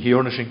 rhaid i sy'n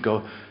hiorna sy'n go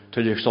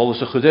tyliwch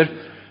solas a chudir,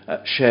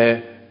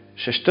 sé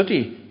stadi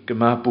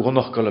gyma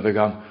bwgonoch gael a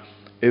gan,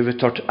 yw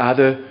tort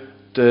adda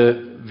dy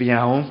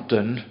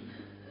fiawnten,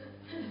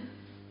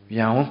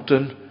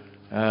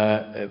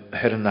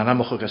 her yn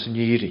anamach ag as yn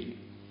iri.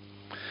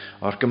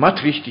 Ar gyma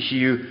tricht i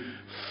yw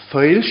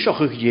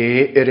ffeilsioch ag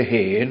ie yr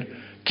hen,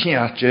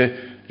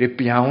 ciatje,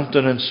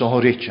 biawnten yn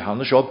sohoritje, hann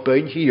is op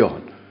bein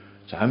hion.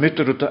 Sa ha imig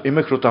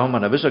rwyd am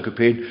anafis ag y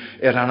pein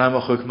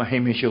anamach ag ma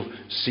heimichil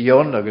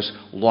Sion agus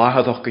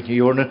lahadoch gyn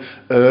hiorne,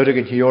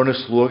 gyn hiorne,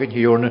 slog gyn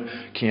hiorne,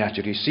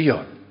 ciatjer i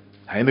Sion.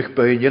 Ha imig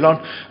bein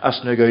ilon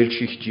as na gael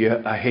sichtia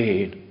a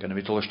heen. Gan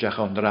mi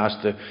tolesteach an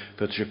draste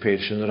fydd sy'n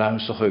peir sy'n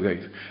rawnsoch ag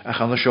eif. Ach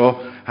hann sio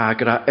ha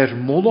gra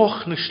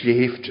moloch na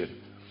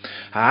sleeften.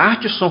 Ha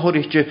atje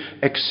sohoritje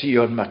ag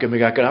Sion mag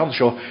ymig ag an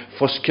sio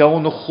fos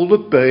ciawn o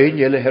chwle bein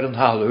jelle her an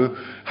halw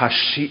ha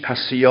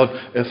Sion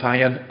y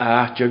ffain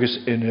atje agus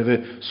innewe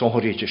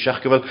sohoritje.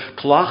 Siach gyfel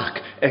clach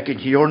ag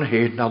yn hiorn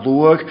heid na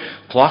lwag,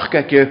 clach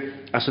ag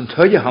as yn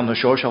tøye han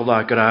sio sial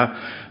da gra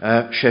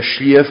se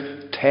slief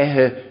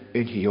tehe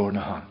yn hiorn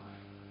han.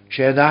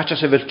 Se atje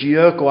se fel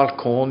dia gwal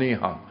coni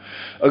han.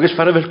 Agus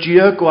fara fel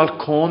dia gwal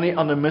coni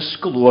an y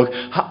misgolwag,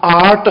 ha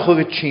ardach o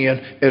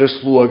gytien y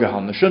slwag a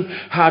hanesyn,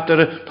 ha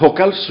dar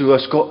hokal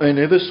suas go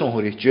ynyf y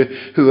sonhoritje,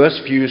 hwys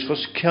fiws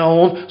fos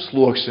cawn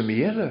slwag sy'n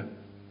mire.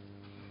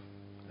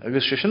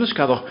 Agus sy'n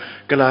ysgaddoch,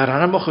 gyda'r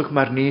anamach ag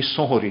mar ni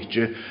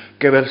sonhoritje,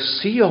 gyfer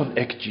Sion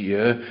ag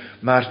dia,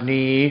 mar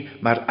ni,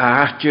 mar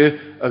atje,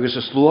 agus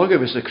y slwag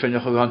a fys y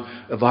crynioch ag an,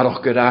 y faroch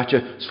gyda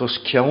atje, fos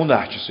cawn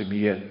atje sy'n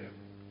mire.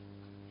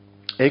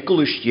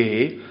 Eglwys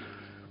ie,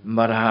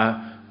 mar ha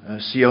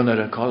Sion ar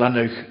y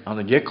colanach an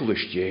y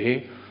eglwys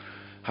ie,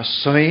 ha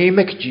saim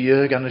ag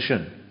dia gan y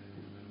sy'n.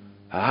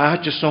 Ha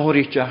atje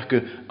sonhoritjach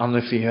an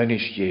y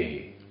fianis ie.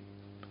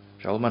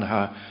 Sial man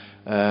ha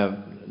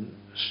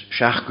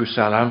siachgw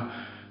salam,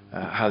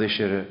 hadis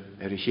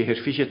y cheir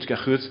fichet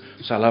gachwyd,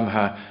 salam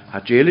ha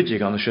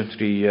jelidig an y sy'n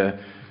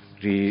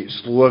ri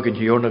slwag yn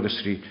hiorn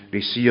agos ri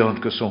Sion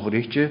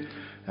gysonhoritje,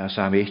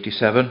 Psalm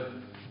 87,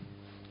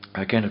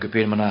 gen y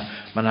gypeir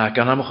mana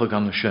ganamach o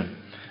gan y sy'n.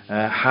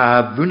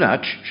 ha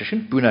búnach, se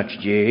sin búnach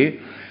dé,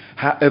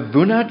 ha a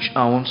búnach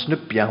áns na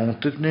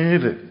beantad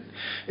neve.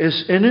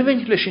 Is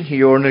inavint leis an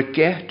hiorna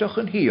getoch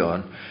an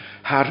hion,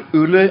 haar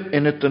ule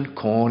in het een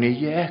koning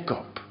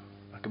Jacob.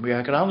 Ik moet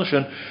je anders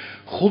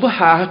goede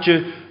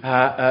haatje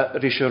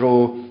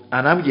Richero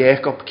anam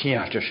Jacob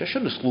kiartje. Ze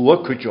zijn de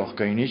sloeg kutjoch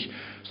keinig,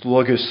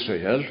 sloeg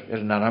Israël,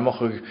 anam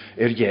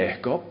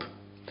Jacob.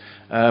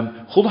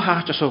 Goede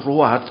haatje zo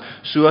roat,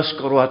 zoals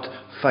roat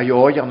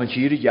fajooi aan het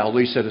hier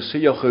jalis er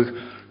sioch,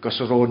 gas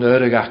ro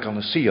neurig aan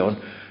de Sion.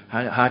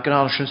 Ha kan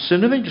anders een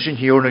zinnewint dus in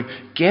hiorna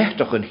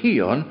getoch een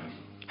hion,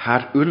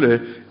 haar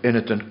ule in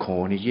het een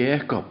koning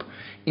Jacob.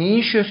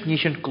 Eensjes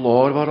niet een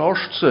klaar waar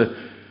orstse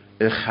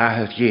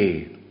gaat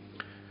je.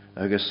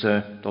 Agus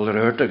dal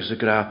hoort agus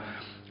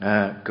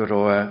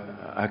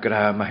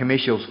gra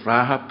Mahimichels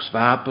Rahab,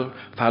 Swapel,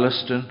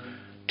 Palestine,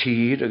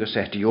 Tyr agus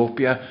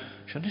Ethiopia.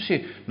 Sjön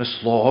is na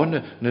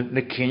slaan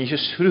na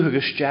kindjes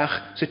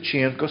vroegesteach se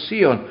tjen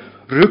Sion.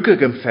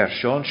 Rukegem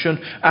versjon sjön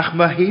ach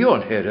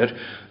mahion herrer.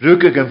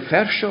 Rukegem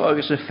versjo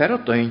agus een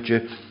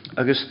ferrotuintje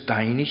agus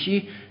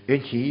dainichi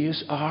in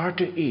hies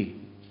aarde i.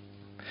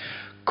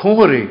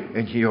 Córi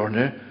in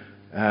hiorne,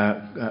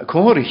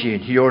 córichi in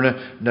hiorne,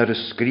 naar de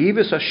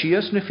skribes a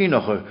sias na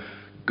finoche,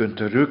 gunt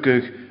de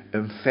rukig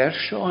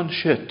versjo an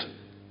shit.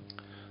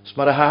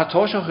 Smar a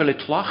haatosh an gele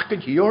tlach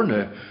in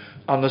hiorne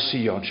an de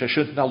Sion, se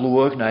shunt na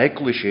loog na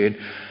eklishin,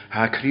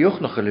 ha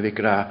krioch noch gele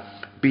vikra,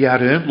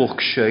 biaren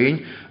loch schein,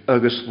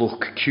 agus loch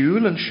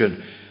kulen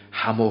shin,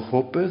 hamo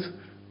hopped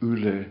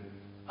ule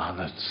an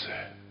het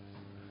se.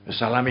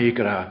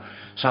 Salamigra.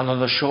 San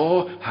an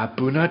seo ha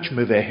bunach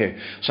me vehe.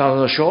 San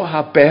an seo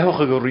ha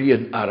behoch a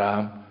gorien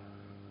aram.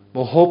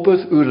 Mo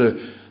hoppeth ule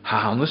ha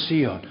hanna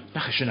Sion.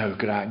 Nach is nou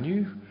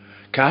graniu.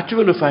 Kaatje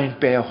wil fein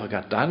behoch a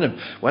gatanem.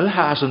 Wel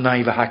haas an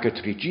naive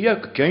hakatrigia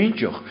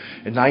geintjoch.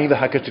 En naive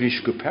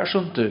hakatrischke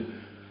personte.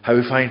 Ha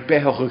u fein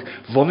behoch a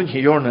vonnen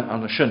hiorne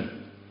an sin.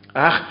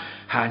 Ach,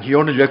 ha an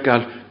hiorne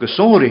lukal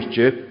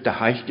gesonritje,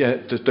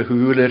 de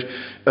huler,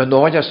 en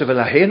nooit se wel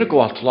a hene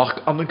goat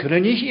lach an een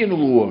krenig in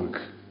loog.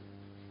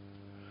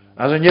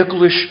 As an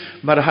jeklish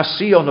mar a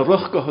hasi an a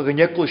ruchgoch ag an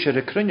jeklish ar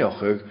a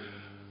crinioch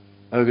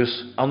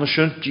agus an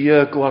synt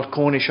dia goal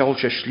coni shal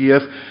se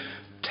slief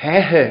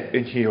tehe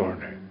in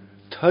hiorne,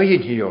 tei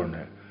in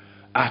hiorne,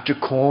 at a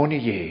coni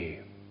ye.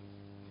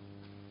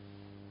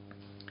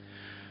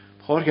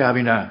 Chor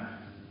gabi na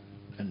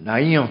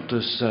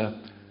iantus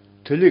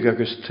tullig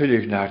agus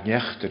tullig naar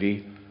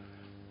nechteri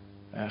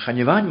chan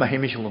je wain ma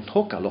hemichel an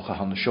tokaloch a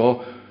han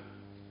seo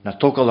na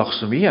tokalach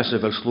sumi as a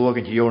vel slog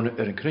in hiorne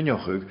ar an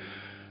crinioch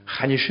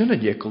Chan je sinna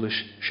diekelis,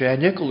 sé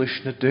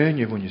diekelis na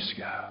duine wunjes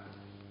ga.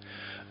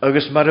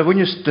 Agus mar a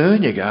wunjes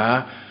duine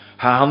ga,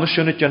 ha hanna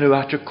sinna janu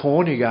at a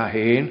coni ga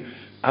heen,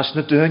 as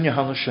na duine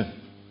hanna sin.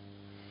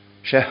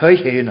 Sé hui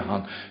heen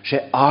han,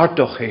 sé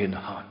aardoch heen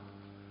han.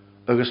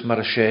 Agus mar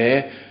a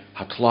sé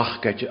hat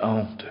lach gaitje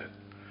aante.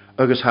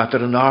 Agus hat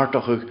an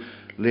aardoch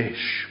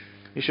lish.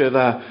 Is sé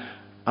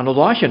an a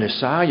lachen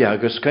Isaiah,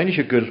 agus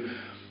keinig gul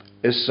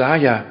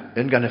Isaiah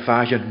in gan a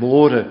fajan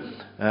more,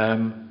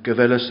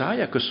 Gewelle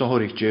Isaiah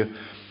gesonrichtje,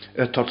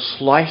 tot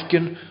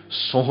sleichen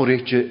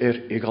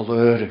sonrichtje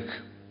igaleurig.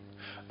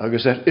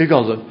 Agus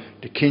igalen,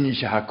 de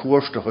kindje ha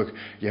koorstochig,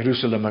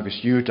 Jerusalem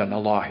agus Juda an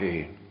Allah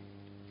heen.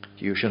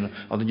 Jusen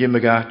an de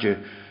jimmegaatje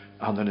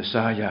an de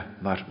Isaiah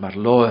maar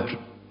loer.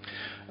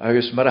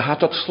 Agus maar hat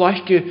dat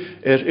sleiche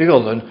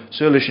igalen,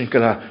 zullen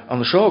kara an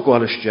de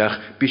shogwalistjach,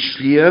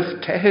 beschlief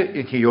tehe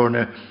in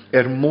hiorne,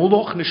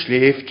 moloch ne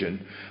schleeften.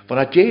 Van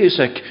het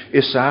Jezus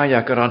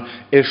Isaiah geran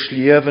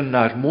slieven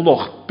naar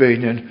Moloch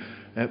benen,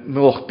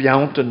 Moloch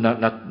bjaunten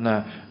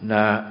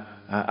na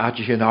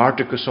adje geen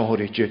aardige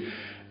sonritje,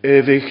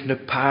 ewig ne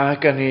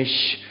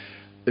paganisch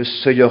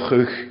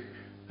sejochig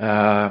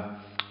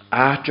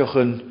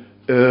aatjochen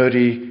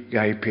uri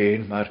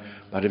gaipeen, maar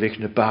ewig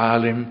ne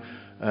balim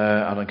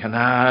aan een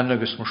kanaan,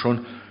 agus maar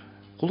schon,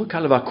 goede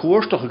kalle wat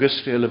koorstoch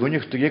gestelde,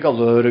 wanneer de jegal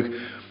leurig,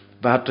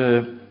 wat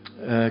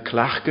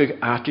klachtig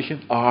aatjochen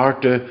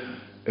aarde,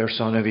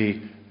 sanne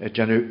vi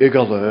janu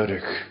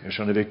igaleurig,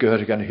 sanne vi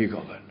geurig an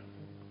higalen.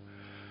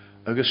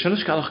 Agus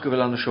sinnes galach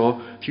gewil an de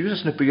seo,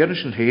 Jesus na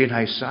beirnischen heen,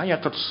 hij zei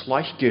dat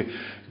sleichge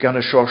gan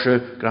a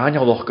sjorse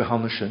granjaloch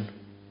gehanneschen.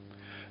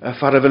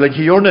 Fara wil een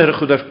hiorne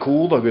goed er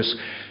cool, agus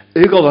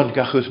igalen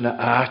gachus na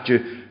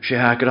aatje, sé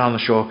ha gran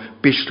seo,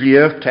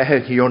 beslief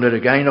tehe hiorne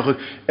geinach,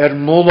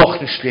 moloch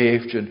na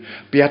sleeften,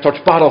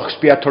 beatort barochs,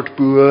 beatort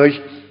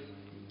buig,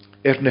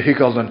 na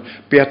higalen,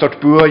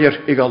 beatort buier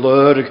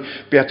igaleurig,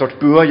 beatort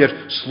buier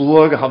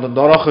sloge han de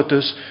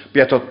norgetus,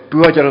 beatort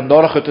buier an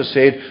norgetus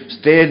zijn,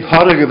 steen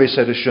harge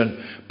wisserischen,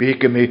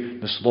 beke me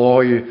na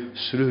slooie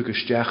sruge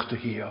stechte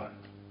hier.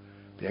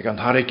 Beek an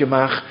harge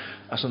mach,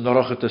 as an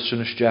norgetus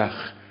sun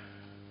stech,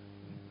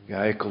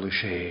 geikel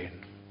is heen.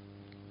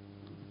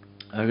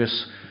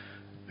 Agus,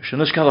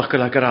 sinnes kalach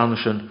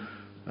gelageranischen,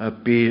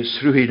 be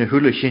sruhi na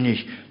hule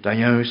chinnig, dan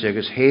juist,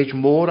 agus heet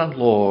moor an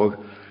loog,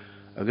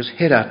 agus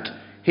hirat,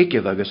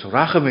 Hikke agus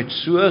rachem met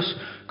suas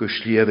go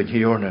slieven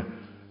hiorne,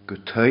 go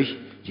tuig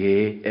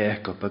je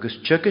eicop, agus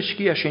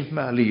tygysgi a synt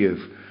ma liaf,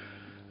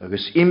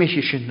 agus imich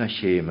i synt na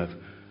chémaf,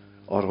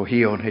 or o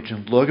hion het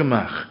yn blog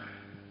ymach,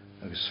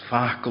 agus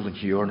ffacol yn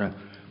hiorna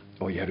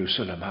o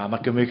Jerusalem. Ha,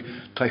 mae gymig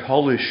tai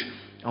holys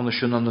an y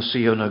sy'n an y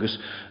Sion, agus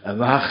y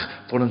fach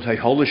fod yn tai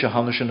holys a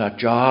hannes yn a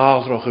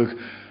jadroch ag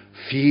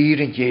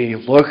fyr yn je,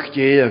 lwch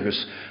je,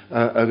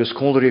 agus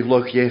condor i'ch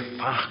lwch je,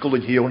 ffacol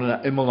yn hiorna na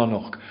imol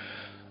anoch.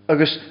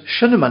 Agus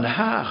sy'n yma'n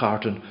haach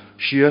artyn,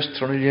 sias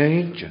tron yn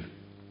eintyn.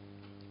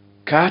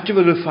 Caatje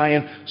wil u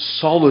feien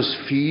solus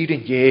fyr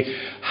yn je,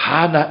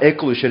 hana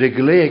eglwys y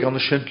gleg an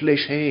y sy'n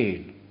leis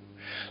heen.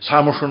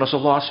 Samar schon as a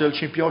lasel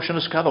sin pioshan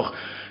as cadoch.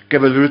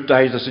 Gebel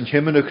rútaid as an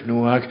himmenach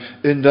nuag,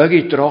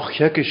 undagi droch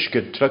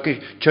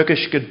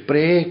tjökisken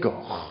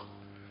bregoch.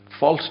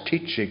 False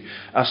teaching,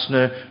 as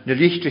na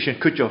lichtlichen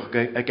kutjoch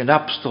ag an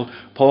apstel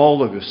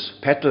Paul agus,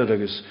 Peter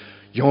agus,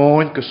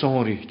 Join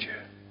gesonrietje.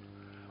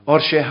 Or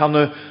sé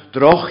hanne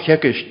droch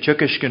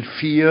tjökisken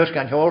fyr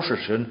gan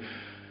horsersen,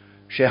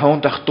 sé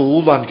han dach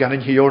dolan gan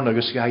an hiorn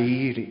agus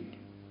gairi.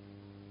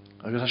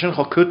 Agus as sin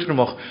cho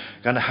kutrumach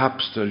gan a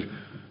hapstel,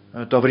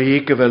 da var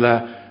ik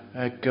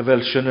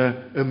wel sinne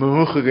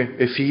moge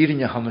e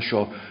vierinje hanne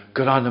sjo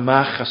gran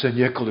mach as en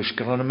jekelus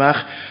gran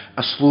mach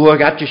as sloag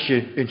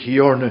atje in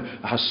hiorne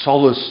has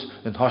solus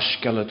en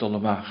haskelle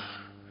dollemach.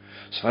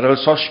 Svar wel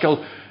soskel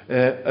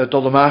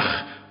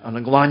dollemach an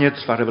en glanjet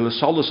svar wel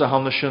solus a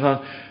hanne sinne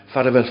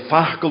svar wel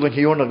fachkel en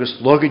hiorne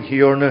gus log in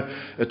hiorne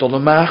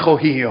dollemach o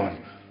hiorn.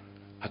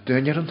 Het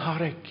dunjer en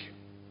harik.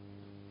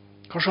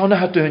 Korsane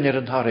het dunjer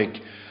en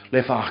harik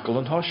le fachkel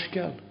en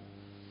haskel.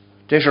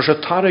 Des er sy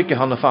tarig i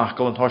han y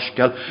ffacol yn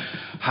hosgel,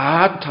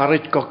 ha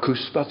tarig go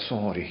cwsbad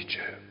sonrichtje.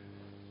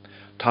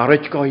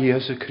 Tarig go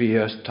Iesu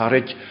Christ,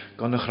 tarig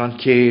go na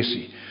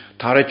chrancesi,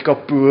 tarig go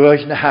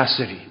bwyd na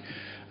haseri,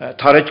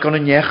 tarig go na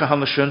necha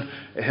han y sy'n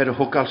her y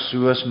hwgal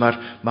sŵas mar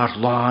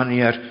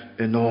lani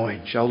yn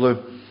oen. Siawle,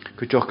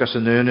 cwtioch gas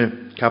yn yna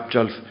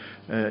capjalf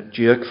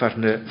diag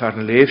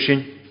farn y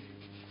leifsyn,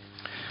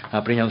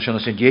 a bryn an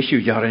sy'n sy'n diesiw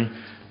jarin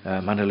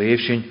man y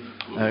leifsyn,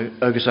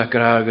 agus a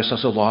gra agus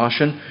as y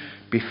lasyn,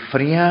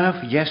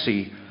 befriaf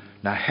Jessie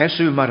na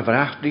hesu mar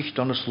vrachtigt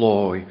an y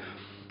sloi,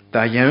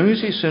 da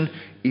jans is yn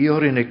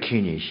ior in y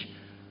cynig,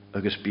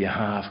 agus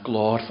behaf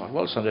glor far.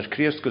 Wel, san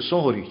Christ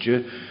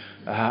gesonrietje,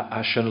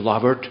 a sy'n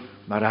labert,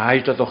 mar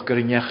aid a doch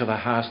gyrnech a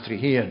hastri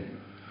hien.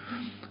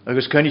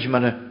 Agus cynig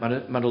man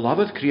y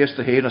labert Christ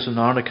a heen as yn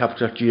arna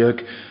captar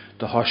diag,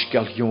 da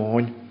hosgel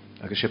joon,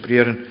 agus y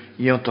brieren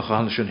iontoch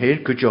an sy'n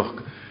heen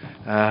cwtioch,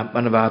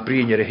 man y fa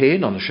brin yr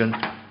heen an sy'n,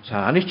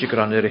 sa anig ti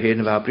gran yr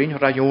heen fa brin,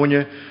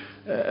 rajonie,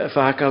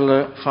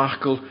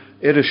 fachkel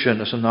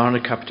irishin as an arna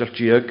capital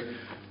diag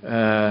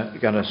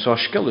gan a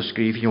soskel a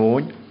skrif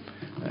joon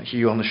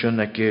hi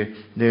onishin ag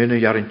neune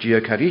jarin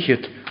diag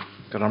harichit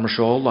gan am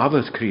sio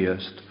lafydd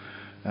Christ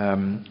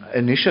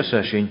inisha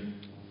sa sin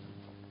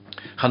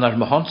chan ar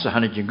mahansa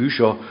hannig yn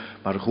gwisio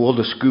mar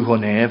chwol y sgwho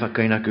nef ac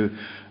ein agw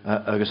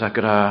agus ag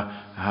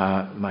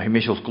mae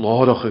hymysol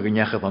glorach ag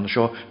ynyach fan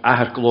sio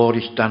ahar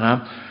glorich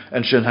danam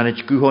yn sy'n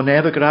hannig gwyho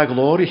nef ag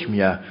glorich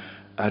mia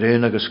ar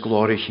ein agus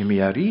glorich i mi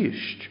ar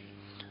íst.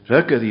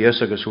 Rygyd i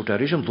agus hwt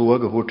ar isym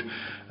lwag hwt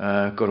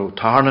gyro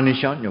tarna ni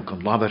sian, yw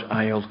gan laber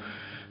ail.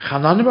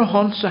 Chan anwyr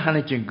honsa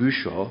hannig yn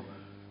gwisio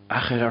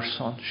ach ar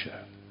sansio.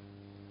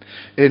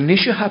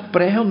 Nisio ha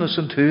brehan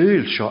yn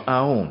tŵl sio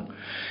awn.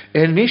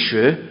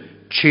 Nisio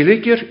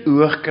chiligir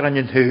uach gran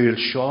yn tŵl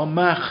sio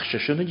mach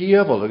sy'n y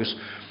diafol agus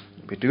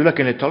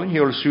bedwlag yn y talyn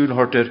hiol sŵn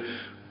hort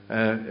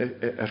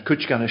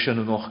cwtch gan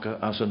sy'n yn och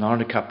as yn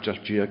arna captal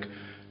diag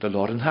de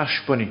Lord yn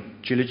hasbunni,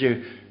 chillig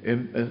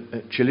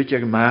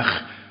mach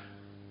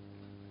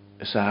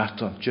y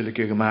Satan, chillig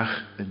mach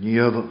y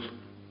niafol.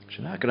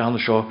 Sy'n na gran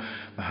sio,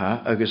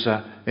 agus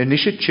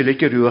nisio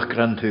chillig uach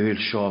gran tŵl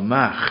sio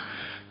mach.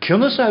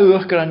 Cynnes a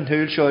uach gran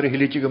tŵl sio ar y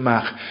hilig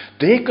mach,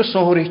 deg o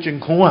sonricht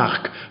yn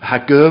cwach,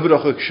 ha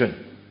gyfroch ag sy'n.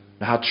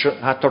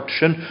 Ha tort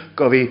sy'n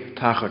gofi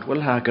tachart.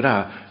 Wel ha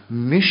gra,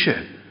 misio,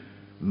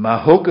 ma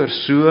hwg ar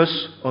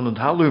sŵas ond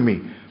yn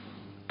halwmi.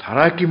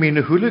 Tarag i mi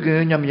na hwlig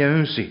yn am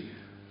iawnsi.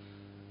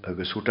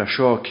 Agus hwt a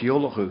sio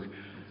ciolach ag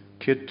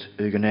cyd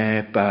ag yn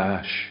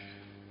bas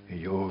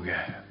i yoga.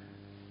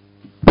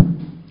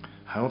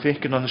 Hawn fi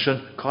gan sy'n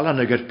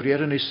colan ag ar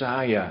brer yn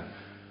Isaia.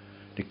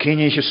 Na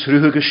cyn eich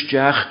ysrwg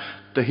ysdiach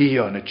dy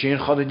hion, na tîn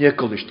chod yn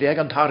ygol,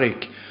 ysdiag an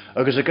tarig.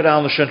 Agus ag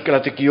ar sy'n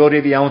gael at y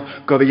giori fi iawn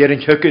gofi ar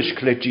yn hygys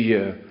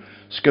cledia.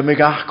 Sgymig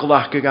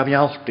achgolach ag am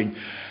ialtyn.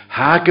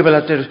 Hag fel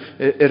at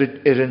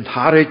yn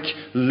harig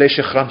leis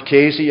y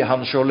chrancesi, a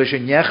han sio leis y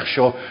nech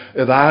sio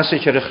y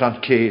fasich ar y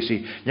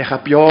chrancesi. Nech a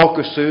biog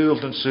y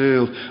sŵl yn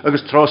sŵl,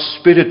 agus tros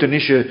spirit yn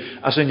isio,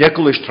 as yn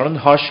iegol is tron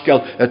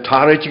hosgel y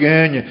tarig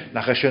gynnu,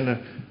 nach a sy'n y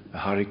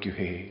harig yw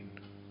hen.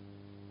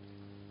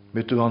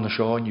 Mydw an y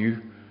sio niw,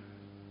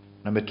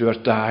 na mydw ar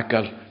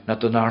dagal, na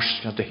dy nars,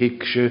 na dy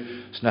higsio,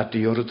 na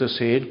dy ywryd y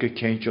sen,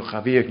 gyceintio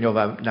chafiag,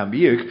 na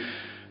miag,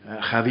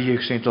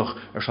 chafiag sy'n toch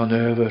ar son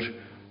över,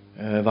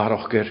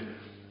 waarop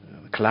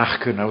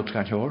klachten uit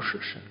gaan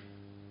horen.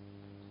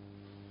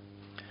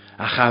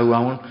 A gauw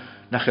aan,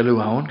 na gelu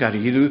aan, gar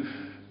idu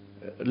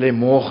le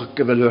moch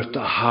gyfelwrt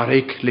y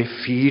harig le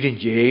ffyr yn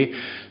ie,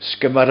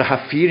 sgymar y ha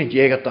ffyr yn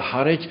ie gat y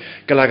harig,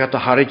 gylag at y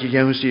harig i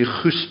iawn sy'n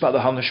chwsbad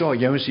y hanna sio,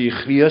 iawn sy'n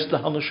chriast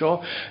y hanna sio,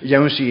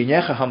 iawn sy'n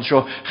iech y hanna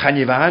sio,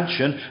 chan i fan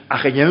sy'n,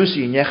 ach iawn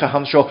sy'n iech y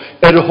hanna sio,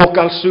 y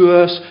hogal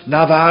sŵas,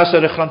 na fas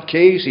y chrant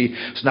ceisi,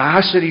 sna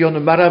asir i o'n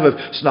y marafyf,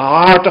 sna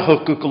ardach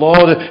o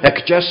gyglod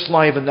ag jes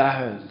laif yn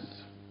dahyd.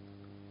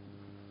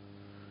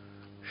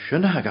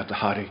 Sy'n hag at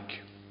y harig.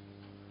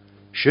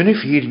 Sy'n y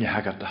ffyr yn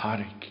hag at y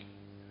harig.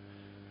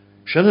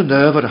 Sy'n y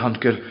nöfer han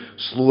gyr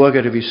slwag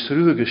ar y fi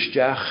srwg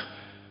ysdiach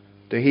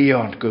dy hi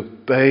ond gyr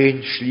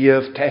bein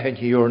sliaf tehen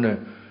hi orna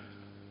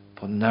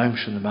pan naim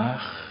sy'n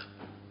ymach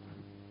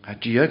a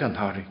diag an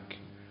harig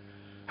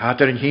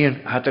had er yn hyn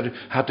had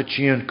er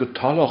tîn gyr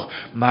taloch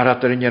mar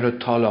had er yn yr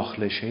taloch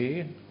le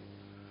sien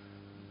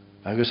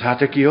agos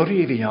had er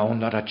giori fi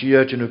iawn ar a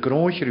diag yn y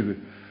groich rhyw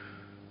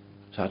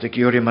had er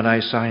giori man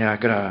ai sain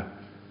agra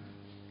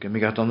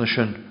gymig at ond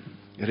sy'n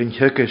yr yn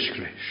hygys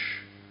glys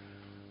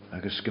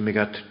agos gymig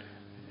at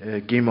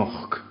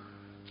gimoch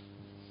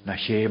na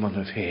chem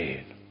an y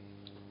ffein.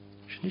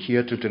 Sy'n ni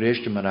hier trwy'r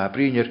eist yma na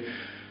brinir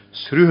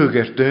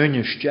srwg dyn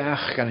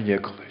ysdiach gan y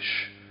eglwys.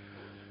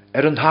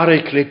 Yn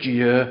harig le di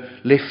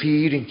le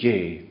ffyr yn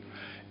ge.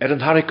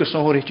 Yn harig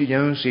gysnor eich di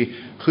iawn si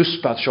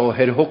chwsbad sio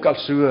her hogal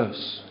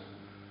sŵas.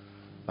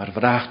 Mae'r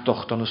frach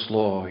docht an y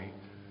sloi.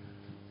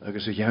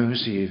 Agus y iawn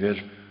si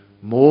fyr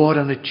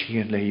môr an y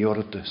tîn le i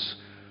ordys.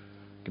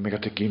 Gymig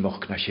at y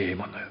gimoch na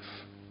chem an yf.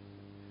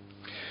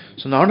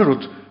 Sy'n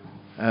arnarwyd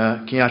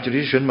cyn atyr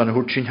i sy'n, ma'n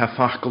hwrt sy'n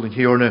haffachgol yn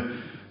hiorna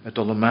y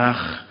dol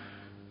ymach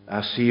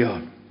a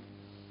Sion.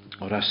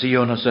 O'r a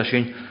Sion as a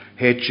sy'n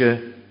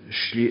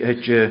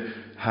hedge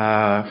ha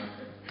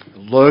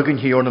log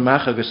yn hiorna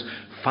mach agos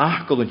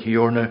fachgol yn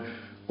hiorna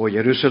o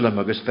Jerusalem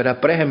agos fer a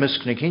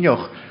brehemysg na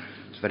cynioch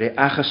fer a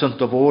achas yn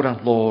dyfod an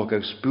log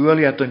agos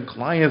bwyliad yn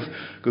claif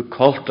go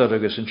coltar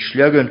agos yn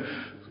sliogan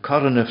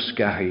coronaf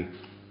sgahi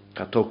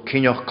ca to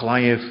cynioch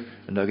claif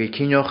yn ag i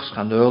cynioch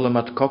chan ylem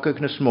at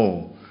cocag na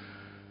smó.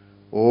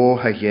 O,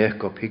 ha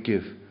Jacob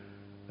higyf,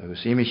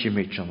 agos imich i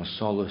mitch am a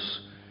solus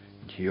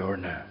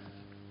hiorna.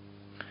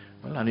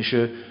 Wel, han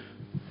isio,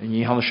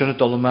 ni han isio y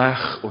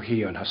dolymach o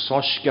hion, ha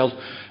sosgel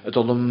y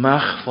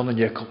dolymach von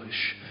yn eglwys.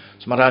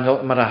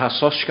 Mae'r ha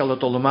sosgel y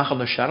dolymach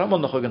an y siaram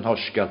ond o'ch yn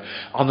hosgel,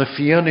 an y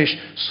fion is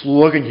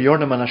slwag yn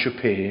hiorna man asio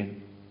pen.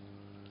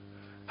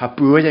 Ha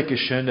bwyd ag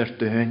isyn yr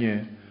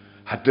dynia,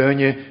 ha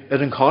dynia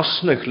yn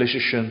cosnach lys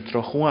isyn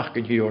trochwach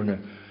yn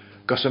hiorna,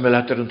 gos am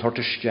elater yn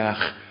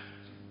tortysdiach,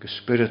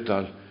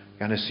 gysbyrydal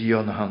gan y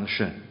Sion a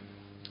hansyn.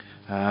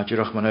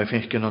 Dyrwch ma'n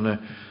eifych gyn o'n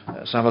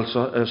safel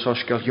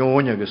sosgal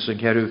Ion agos yn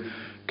cerw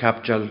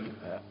capdial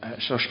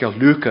sosgal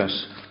Lucas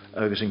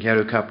agos yn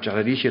cerw capdial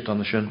ar eichet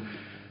o'n sy'n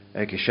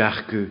ag i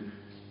siachgw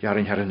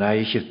jarin har yn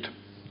eichet.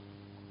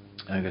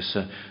 Agos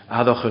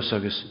adochus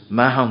agos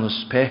mahan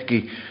ys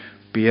pechgi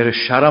byr y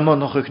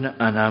siaramon och ag na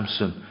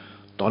anamsym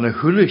don y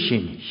hwle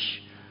chynig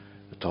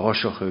y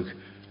tosioch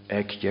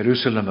ag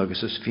Jerusalem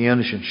agos ys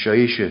fianis yn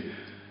sioesio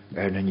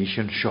na nich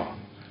yn sio.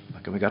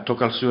 Ac ymig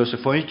atogal sŵas y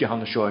ffwynt i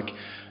hann y sio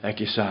ag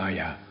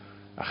Isaia.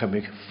 Ac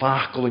ymig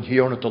ffachgol yn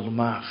hion y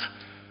dolmach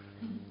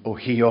o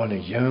hion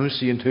y iawn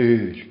sy'n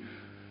tŵr.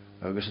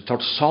 Agus y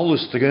tord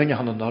solus dy gyn i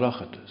hann y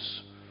norach ydys.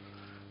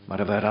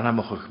 Mae'r fer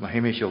anamwchwch mae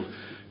hymychol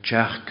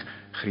tiach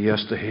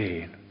chriast y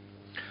hen.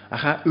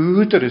 Ac a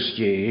ŵdr ys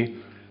ie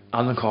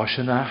an yn cos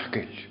yn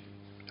achgyll.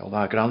 Al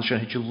dda gran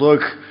sy'n hyd i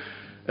lwg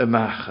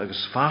ymach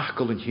agus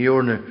ffachgol yn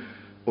hion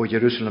o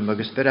Jerusalem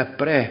agus fer a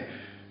bre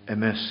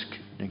ymysg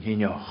yng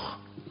Nghynioch.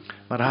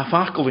 Mae'r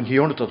haffachgol yn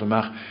hiorn dod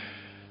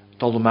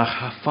ymach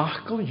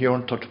haffachgol yn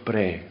hiorn dod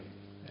bre.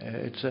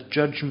 It's a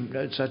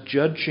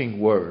judging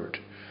word,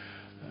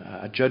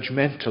 a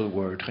judgmental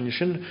word. Chan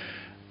ysyn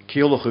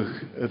ceolwch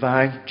y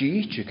fain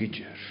diit y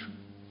gydyr.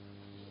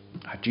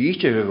 A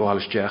diit y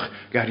gwalysdiach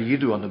gar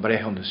idw an y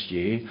brehon ys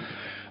ie.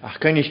 Ach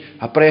chan ys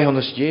a brehon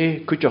ys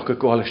ie cwtioch y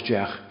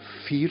gwalysdiach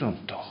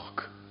ffyrontoch.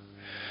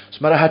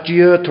 Mae'r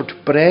hadio tord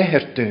bre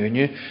her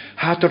dynia,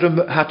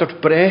 tord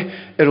bre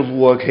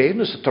lwag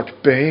hyn, ys tord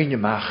bein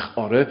ymach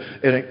orau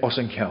os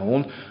yn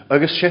cawn,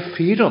 agos se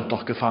ffyron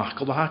doch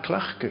gyffachgol o ha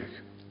clachgych.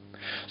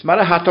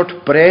 Mae'r tord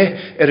bre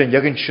yn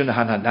ygyn sy'n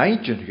hana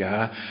naidyn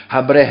ga,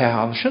 ha bre he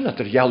hansyn at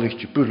ialwch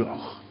di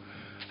bwloch.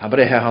 Ha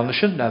bre he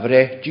hansyn na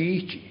bre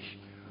digi.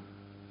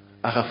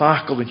 Ach a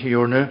fachgol yn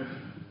hiorna,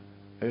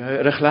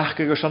 y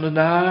chlachgych os an y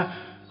na,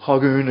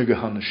 chagwn y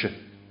gyhansyn.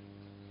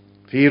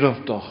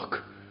 Ffyron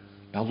doch.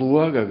 Na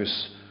lwag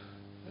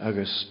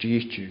agos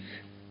dietig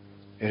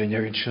yn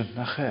ygyn sy'n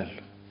na chel.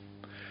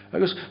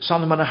 Agos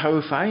san yma na haw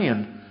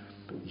ffain,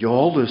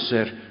 iolus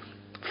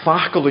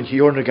ffachgol yn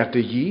hiorna gata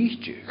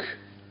dietig.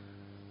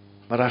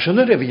 Mae'r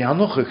asyn yr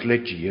efianwch ych le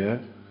dia,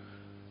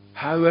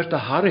 haw da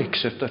harig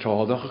sy'n da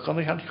rhoddwch ych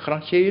gan eich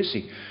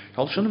chranchesi.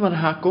 Cael sy'n yma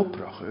na ha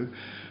gobrach.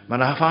 Mae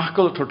na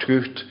ffachgol y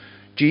tortgwrt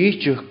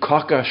dietig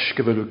cogas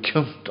gyfelw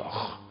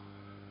cyntach.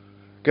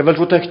 Gyfel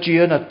fod eich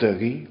dia na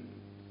dygi.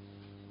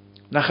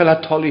 Na chael a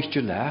tolich dy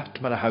let,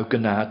 mae'n a haw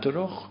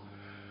gynadarwch.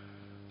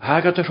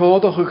 Hag at y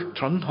rhoddwch ych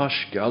tron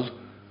hosgol,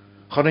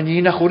 Chon yn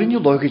un a chwrin i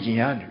log i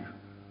dianw.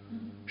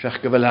 Siach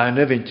gyfel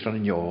anna fyntran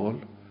yn iol.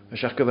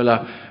 Siach gyfel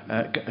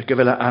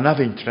anna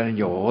fyntran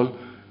yn iol.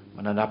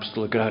 Mae'n an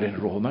abstol y grar yn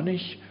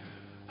Romanich.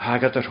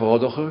 Hagad yr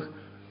hodoch.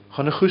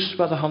 Chon y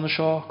chwsbad a hann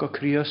sio go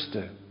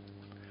criaste.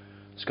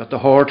 Sgat y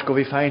hord go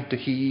fi ffaint y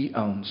hi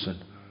ansyn.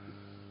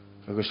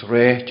 Agus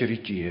reit yr i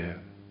dia.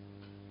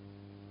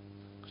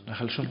 Na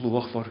chael sy'n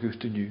lwch fawr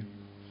gwt yn yw.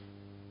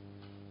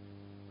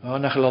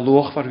 Na chael a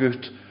lwch fawr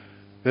gwt.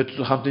 Yd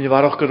ydych am dyn i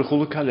farwch gyda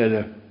chwlw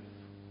calele.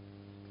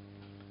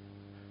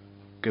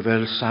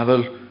 Gyfel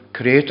safel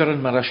creator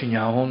yn maras yn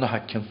iawn na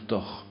ha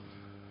cyntach.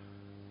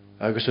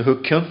 Agus y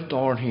hw cynt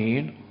o'r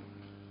hyn.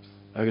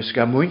 Agus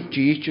ga mwynt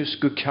dietys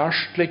gw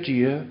carst le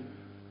dia.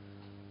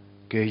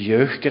 Ge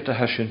ywch gyda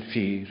hysyn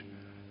ffyr.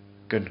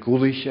 Gyn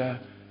gwlysio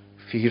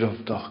ffyr o'n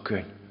doch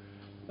gyn.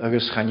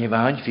 Agus chan i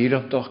fain ffyr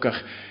o'n doch gach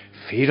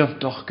ffyr o'n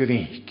doch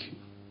gyfeig.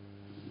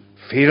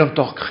 Ffyr o'n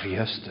doch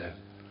chriaste.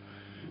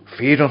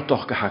 Ffyr o'n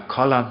doch gach a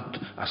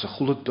colant as y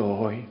chwlwg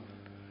doi.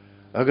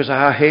 Agus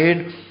a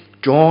hen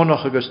John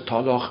och agus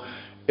taloch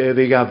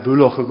fi ga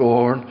fwloch y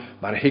gorn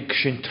mar hig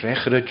sy'n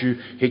trechar ydw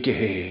hig y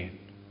hen.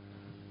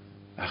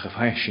 Ach y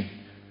ffain sy'n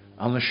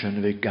Anders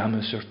fi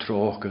gamas yr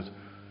trogad.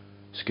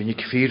 Sgyn i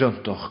cyffir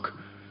o'n doch.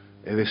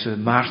 Fi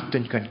sy'n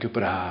Martin gan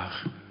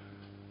gybrach.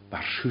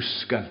 Mar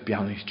hws gan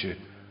bianitio.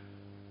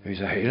 Fi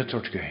sy'n heir y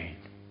tord gyn.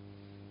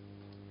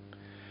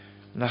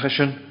 Nach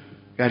ysyn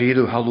gar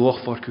idw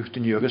halwch fawr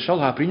cwt yn yw. Agus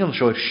sal ha brin o'n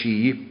sio'r si.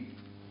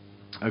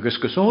 Agus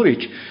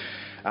gysorig.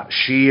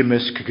 Si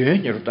ymysg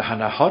gyn. Yr da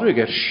hana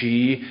horig ar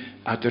si.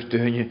 Adr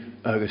dyn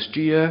agus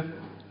dia.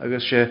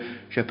 Agus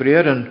se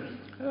brer yn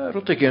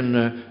Rwyd yn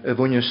y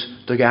fwynys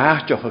dy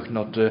gaatioch ac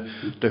nod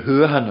dy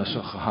hwhannes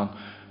o'ch han.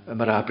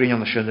 Mae'r abrin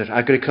yn y sy'n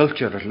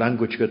agriculture, yr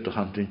language gydwch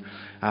han dyn.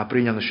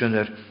 Abrin yn y sy'n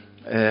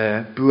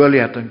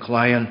bwyliad yn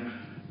claian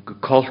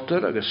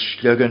gycolter agos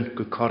slygyn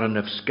gycoran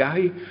yf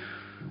sgai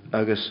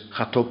agos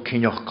chatog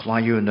cynioch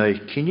claiw neu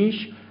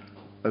cynis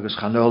agos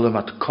chanolym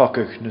at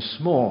cogach na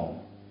smó.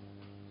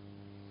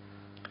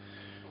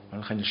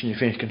 Mae'n chan sy'n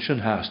ffein gan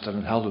sy'n hast ar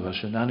yn halw a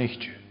sy'n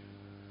anichtio.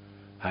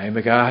 Hai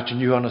me gaat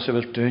yn yw anna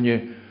sefyl dynnu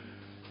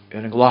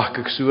yn glach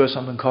ag sŵas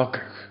am yn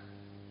cogach.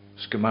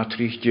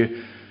 Sgymatrichtio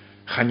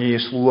chan i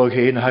slwag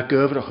hen a ha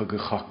gyfrach ag y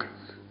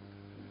chogach.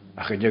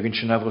 Ach yn ygyn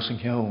sy'n afros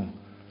yn hiawn.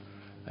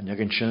 Yn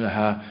ygyn sy'n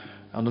ha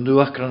an yn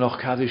dwach gran o'ch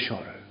cadw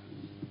siore.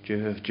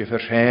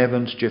 Jyfr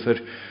rhefynt,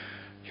 jyfr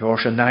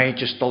hiors y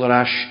naid ys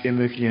dolar as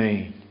imwch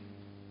niein.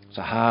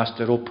 Sa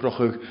haast yr oproch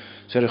ag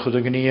sy'n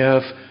chwyd yn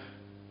gniaf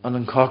an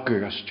yn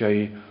cogach as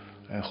jai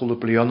chwlw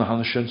blion a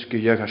han sy'n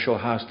sgyliag a sio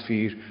haast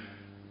ffyr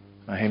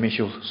na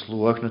heimisiol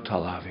slwag na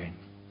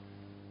talafin.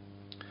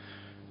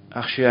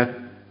 Ach si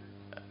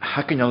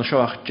hacyn an sio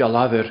ach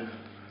jalafir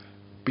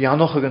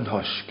bianoch ag yn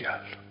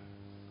hosgial.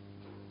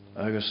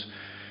 Agus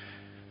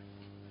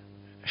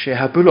si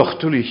ha bwloch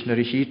tŵlich na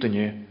rich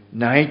idynnu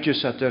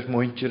naidjus at yr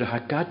mwyntir ha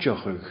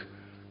gadioch ag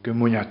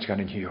gymwyniad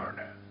gan yn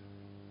hiorna.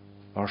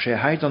 Or si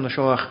haid an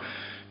sio ach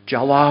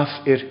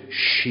jalaf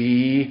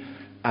si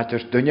at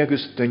yr dynnu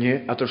agus dynnu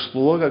at yr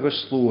slwag agus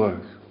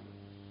slwag.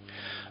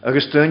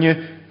 Agus dynnu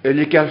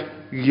ligal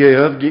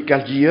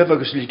giev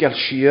agus ligal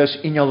sias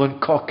inal yn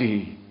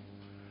cogi.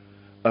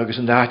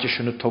 Agus yn dati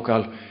sy'n y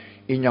togal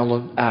inal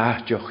yn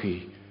aadioch i.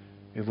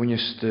 Y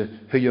fwynys dy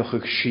hyoch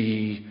ag si.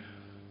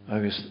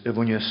 Agus y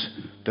fwynys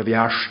dy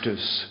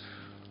fiarstus.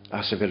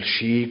 As y fel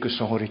si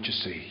gysorit y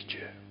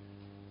seidje.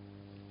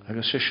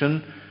 Agus sy'n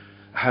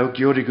hawg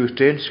dior i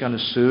gwtens gan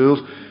y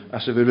sŵl.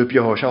 As y fel y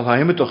bioch. Al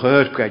haim ydych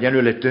yr gael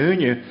enw le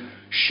dynnu.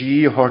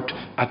 Si hort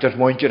at yr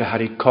mwyntir a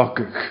hari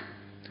cogach.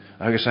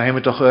 Agus haim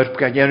ydych yr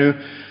gael enw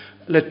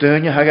le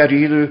dynnu hag ar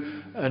idw.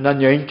 Na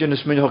njönt yn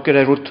ysmyn hocker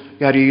rwt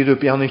gar idw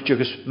bianich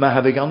agus ma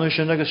hafig anu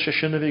sy'n agus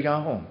sy'n y fi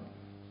gahon.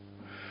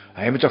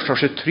 A ym ydych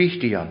sy'n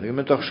trícht i anu.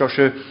 Ym ydych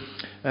sy'n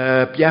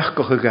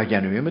biachgoch ag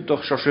anu. Ym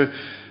ydych sy'n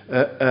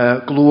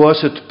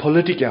glwas yd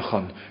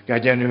politiciachon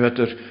gad anu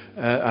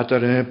at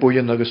yr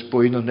bwyn agus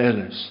bwyn o'n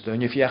elys.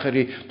 Dyn i fiachar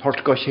i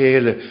tort goch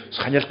hele.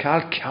 S'chanel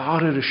cael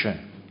car yr ysyn.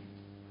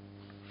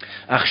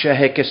 Ach se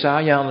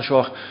hegesa iawn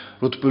sioch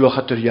rwt bwloch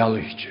at yr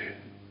ialich.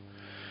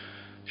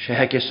 Se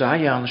hegesa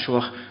iawn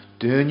sioch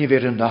Dyn i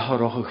fyr yn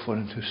daharochig for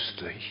yn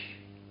hwstwy.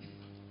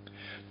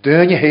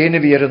 Dyn i hen i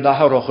fyr yn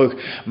daharochig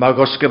mae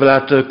gosgyfel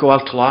at y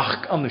gwael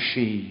tlach am y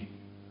si.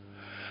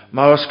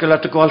 Mae gosgyfel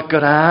at y gwael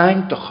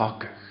graing dy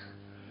chogach.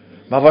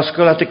 Mae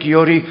gosgyfel at y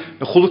giori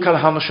y chwlw cael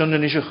hanesyn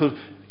yn eisiau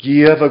chwyd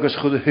giaf agos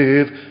chwyd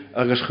hyf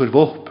agos chwyd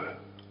fwp.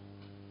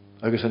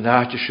 Agos yn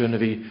nath ysyn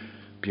y fi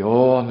bio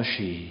am y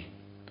si.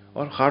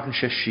 O'r chardyn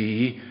se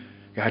si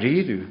gar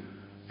idw.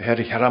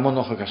 Her i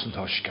haramonoch agos yn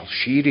tosgal.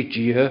 Sir i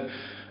gia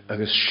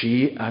agus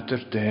si at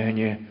yr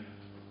dynnu,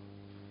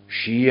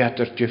 si at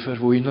yr dyffer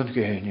fwyn o'n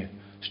gynnu,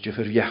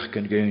 dyffer iach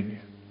yn gynnu.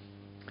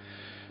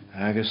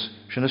 Agus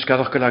sy'n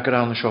ysgaddoch gael agor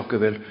an y sioc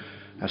fel,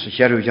 as y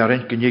cherw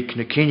iarent gynnig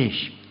na cynnig,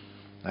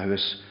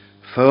 agus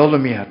ffyl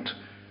ymiad,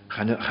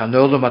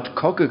 chanol ym at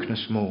cogag na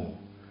smó,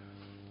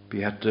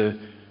 bi at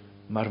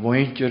mar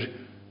mwyntir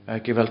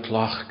gyfel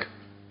tlach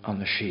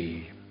an y si.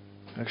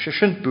 Agus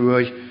sy'n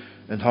bwy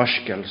yn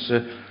hosgel.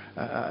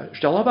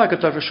 Stel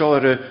agad ar seo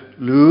ar y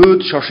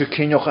lwyd seo sy'n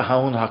cynioch a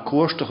hawn ha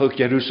cwrstoch ag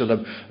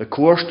Jerusalem, y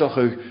cwrstoch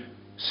ag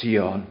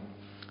Sion,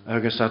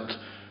 agos at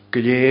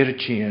gyleir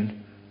tîn,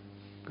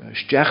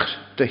 stiach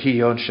dy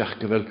hion siach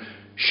gyfel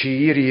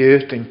sir i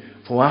yd yn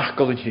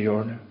fwachgol yn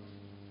hiorna.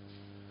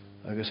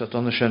 Agos at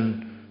ond sy'n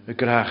y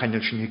grach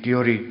anil sy'n i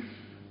giori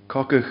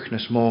cogych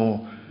nes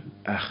mo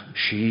ach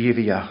sir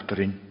i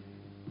achtarin.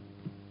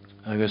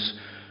 Agos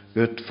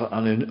gyd fo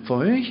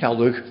yn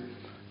chalwg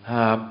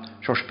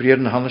sio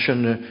sbrir na hannes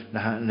yn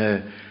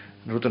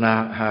rwyd yna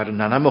haar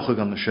nanamwch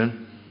ag hannes yn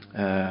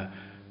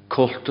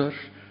cultur,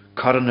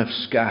 cornaf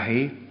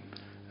sgahi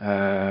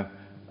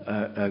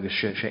agos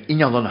se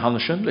union yn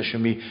hannes yn leis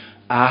mi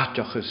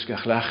aatioch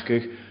ysgach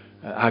lachgig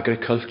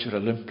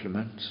agricultural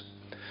implements.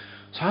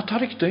 So ha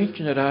tarig deint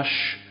yn yr as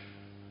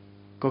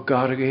go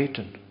garag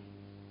eiten.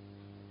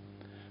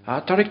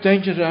 Ha tarig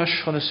deint yn yr as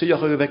chan y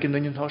syioch ag veg yn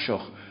dyn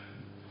hosioch.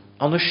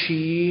 An y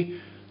si,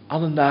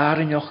 an y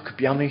narinioch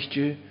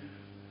gybianigdi,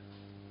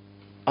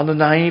 an y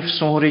naif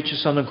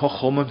sonreitjes an y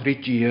chochom yn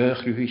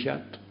rhyddiach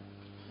rhywchiad.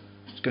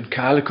 Sgan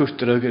cael y cwrt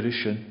drag ar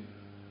ysyn.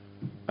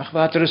 Ach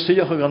fa dyr y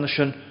syioch ag an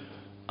ysyn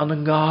an y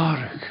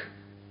ngarag.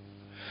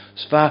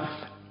 Sfa,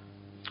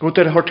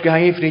 gwyd yr hort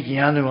gaif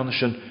rhyddianw an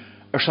ysyn,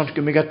 sant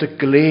gymig at y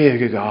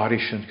gleig ag ar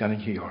ysyn gan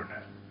yn hiorna.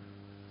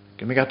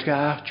 Gymig at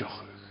gaatioch.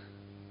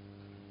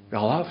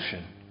 Galaf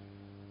sy'n.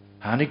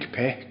 Hanig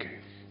pech.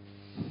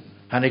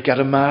 Hanig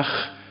ar ymach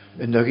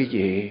yn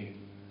nygyd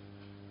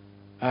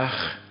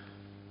ach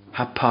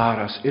ha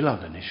paras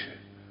ilan yn isio.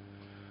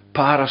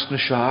 Paras na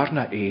siar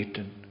na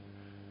eiten.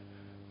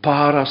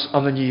 Paras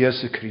an y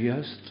nias y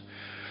Christ.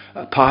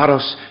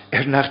 Paras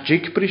nach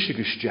jigbris y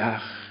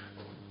gysdiach.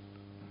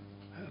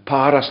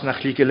 Paras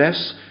nach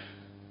ligeles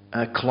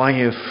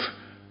claif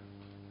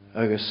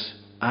agus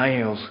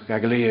ail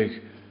gagleig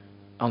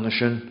an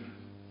ysyn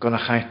gan a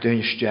chaint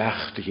dyn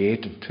ysdiach dy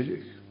eiten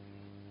tylig.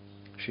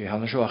 Si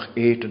hanna sio ach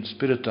eiten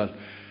spiritual.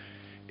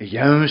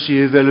 Iawn si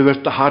I fel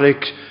yw'r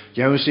daharig,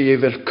 iawn si I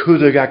fel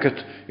cwdag agat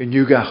I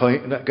niw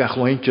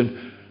gachlaintyn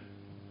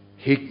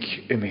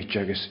hig image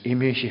agus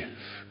image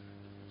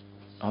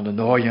an y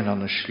noien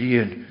an y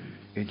slien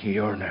in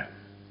hiorna.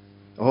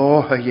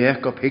 O, ha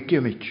Jacob hig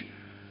image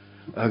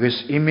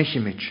agus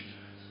image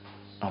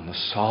an y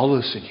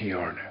salus in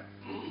hiorna.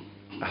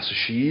 As y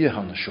si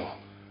hanna sio.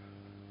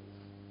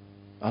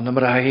 An y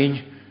mraen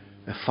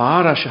y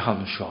fara si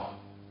hanna sio.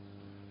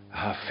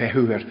 Ha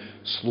fehwer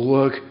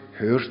slog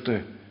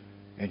hørte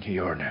in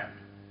hiorna.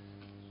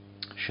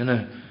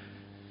 Sinne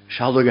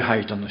shalug a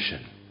heit an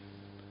sin.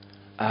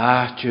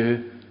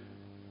 Aatje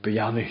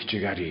bejannichte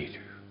garid.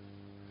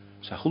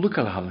 Sa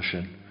chulukal han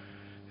sin.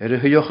 Y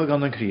hyoch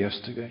gan an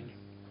Christ gain.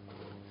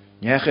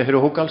 Necha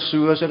hokal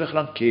suas a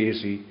chlan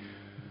kesi.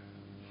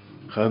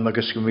 Chym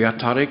agus gym a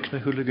tarig na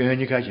hula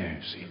gainig a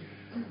jensi.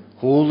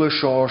 Hula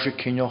sjars a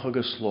kinyoch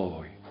agus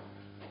sloi.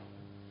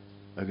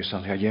 Agus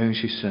an ha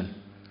jensi sin.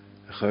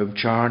 Chym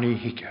charni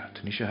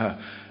higat. Nisha ha.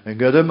 Yn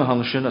gydym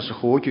han sin as a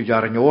chodiw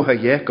jar an oha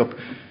Jacob.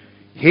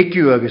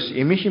 Higiw agus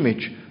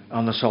imich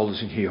an y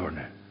solis in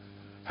hiorna.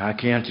 Ha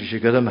ciant is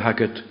gydym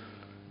hagat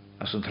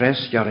as an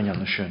tres jar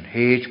an sin.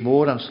 Heid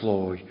môr an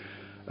sloi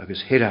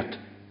agus hirat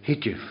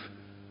higiw.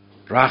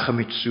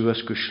 Rachamit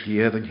suas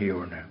guslief in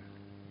hiorna.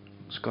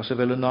 Sgas a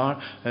fel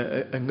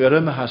yn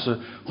gydym has a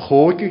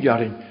chodiw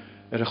jar in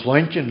a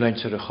chlointyn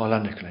leint ar a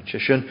chalanig leint.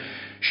 Sin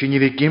I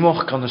fi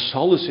gimoch gan y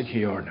solis in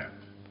hiorna.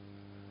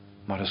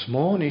 Maar as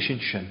môr is in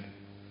sin.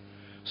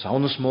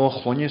 Sawn as môr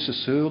chlonis y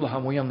sŵl a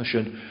hamwy an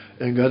sin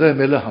yn gydda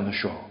mille han y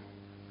sio.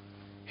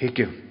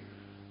 Higiw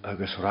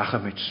agus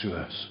rachamit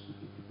suas.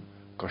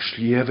 Gos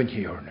lief in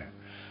hiorna.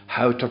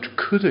 Hout at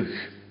cwdig.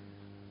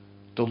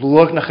 Do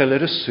lwag na chael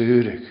y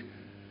sŵrig.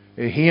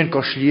 Hien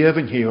gos lief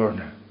in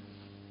hiorna.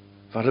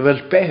 Var y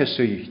fel behe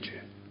sŵid.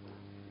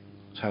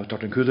 Hout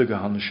at yn cwdig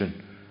a han sin.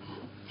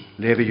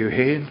 Lewe yw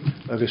hen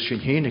agus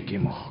sin hen y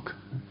gimoch.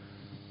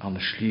 An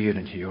y slier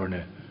in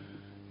hiorna.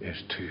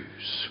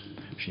 Tŵs.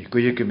 Sy'n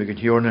gwyig ymig yn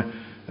hiorna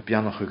y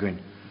bianoch ag yn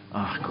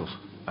achgol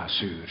a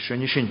sŵr.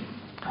 Sy'n sy'n.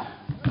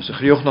 As y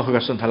chriwch noch ag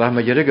as yn talam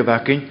a dierig y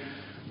facin,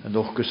 yn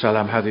doch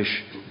gysalam hadis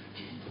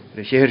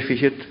yr eich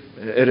fichyd,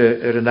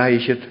 yr y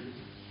naichyd,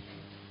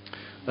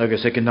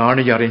 agus ag yn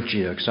arna jarin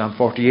tiag, Psalm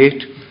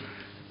 48,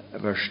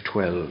 verse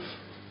 12.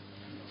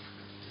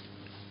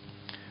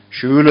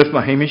 Siwlef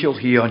ma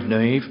heimichol hi ond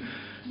neif,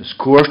 ys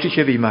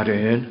cwrstich e fi mar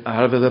ein,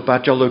 arfydd y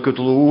badjal y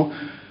gydlw,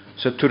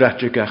 sy'n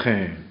twratrig a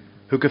chyn.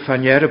 Hwg y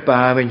ffanier y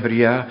baf ein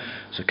fria,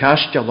 sy'n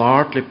cast a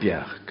lart le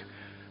biach.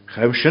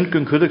 Chym sy'n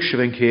gynchwdig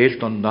sy'n cael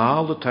don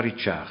nal y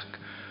taritach.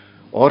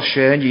 O'r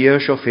sy'n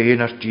iers o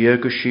ffein ar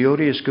diag y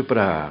siwr I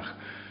ysgybrach.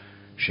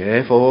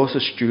 Sef os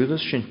y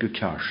stwydus sy'n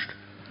gwtast.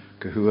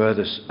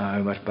 Gyhwyd ys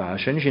awm ar ba.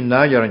 Sy'n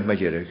na iaran mae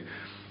gyrrig.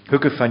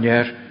 Hwg y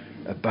ffanier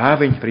y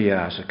baf ein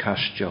fria, sy'n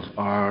cast a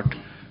lart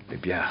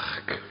le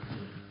biach.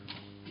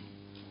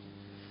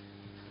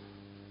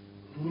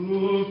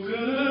 Hwg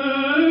y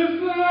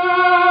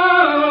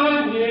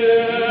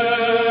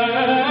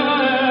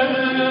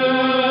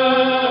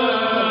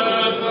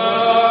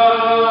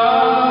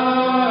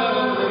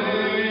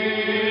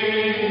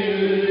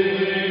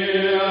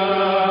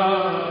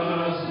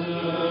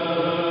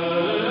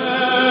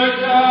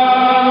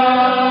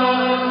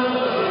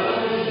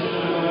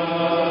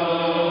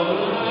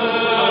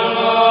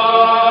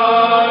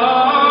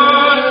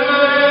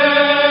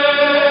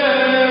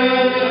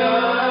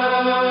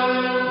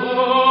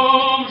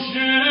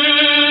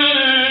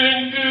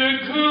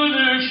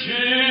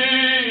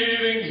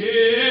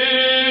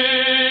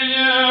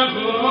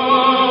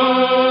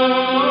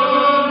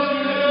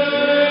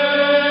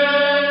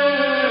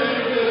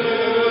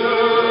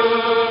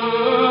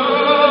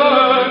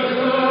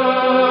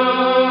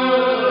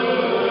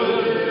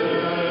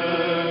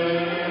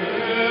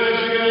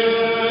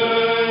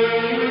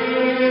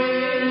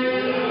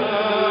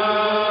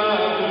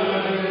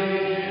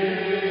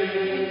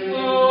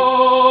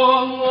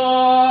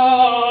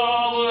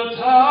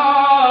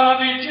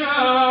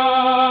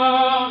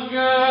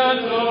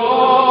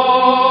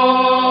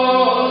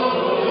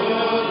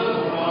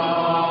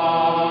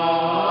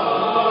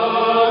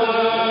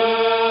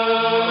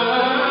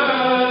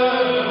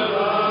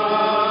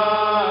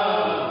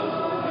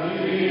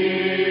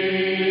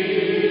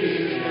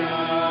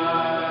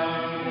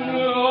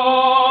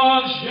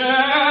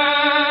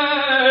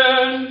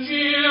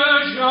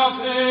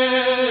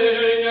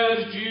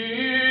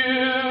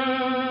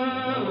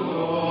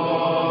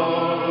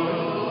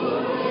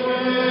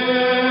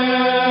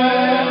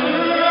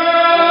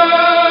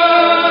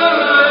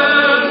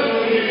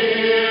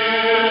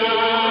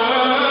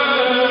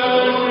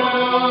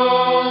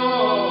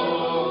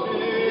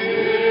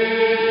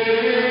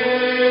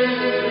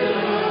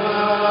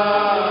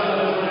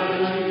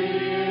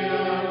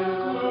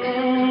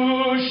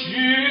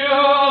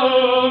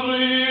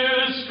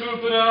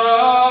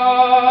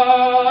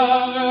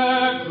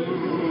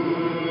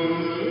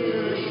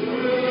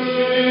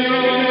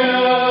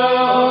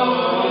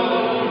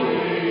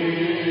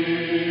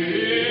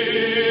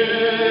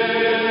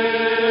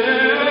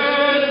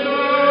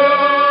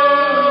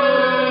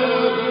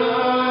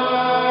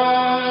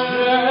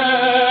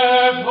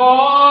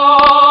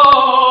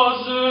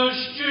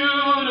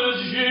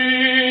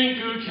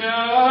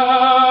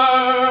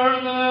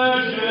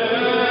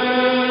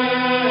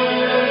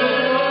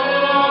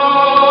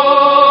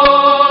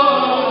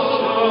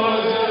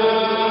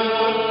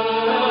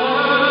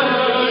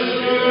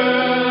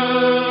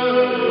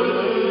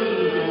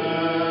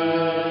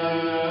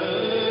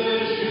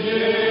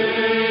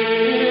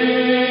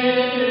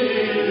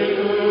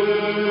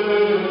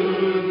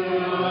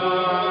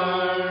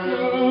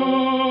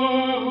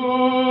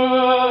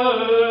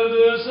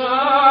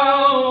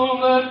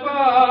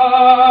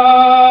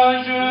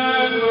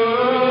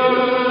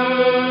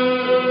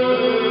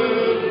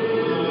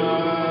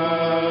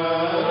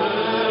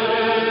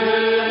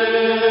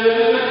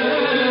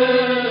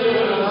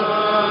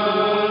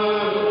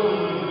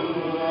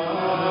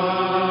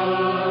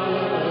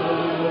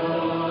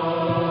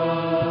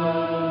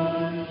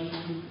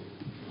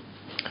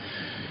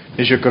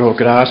Is y gro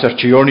gras ar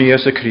tiorni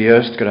es y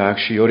Christ graag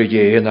siori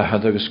ie na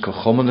had agus co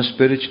chomon y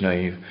spirit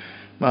naif.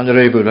 Man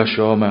reibwl a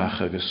sio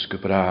mach agus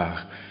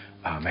gybrach.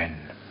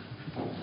 Amen.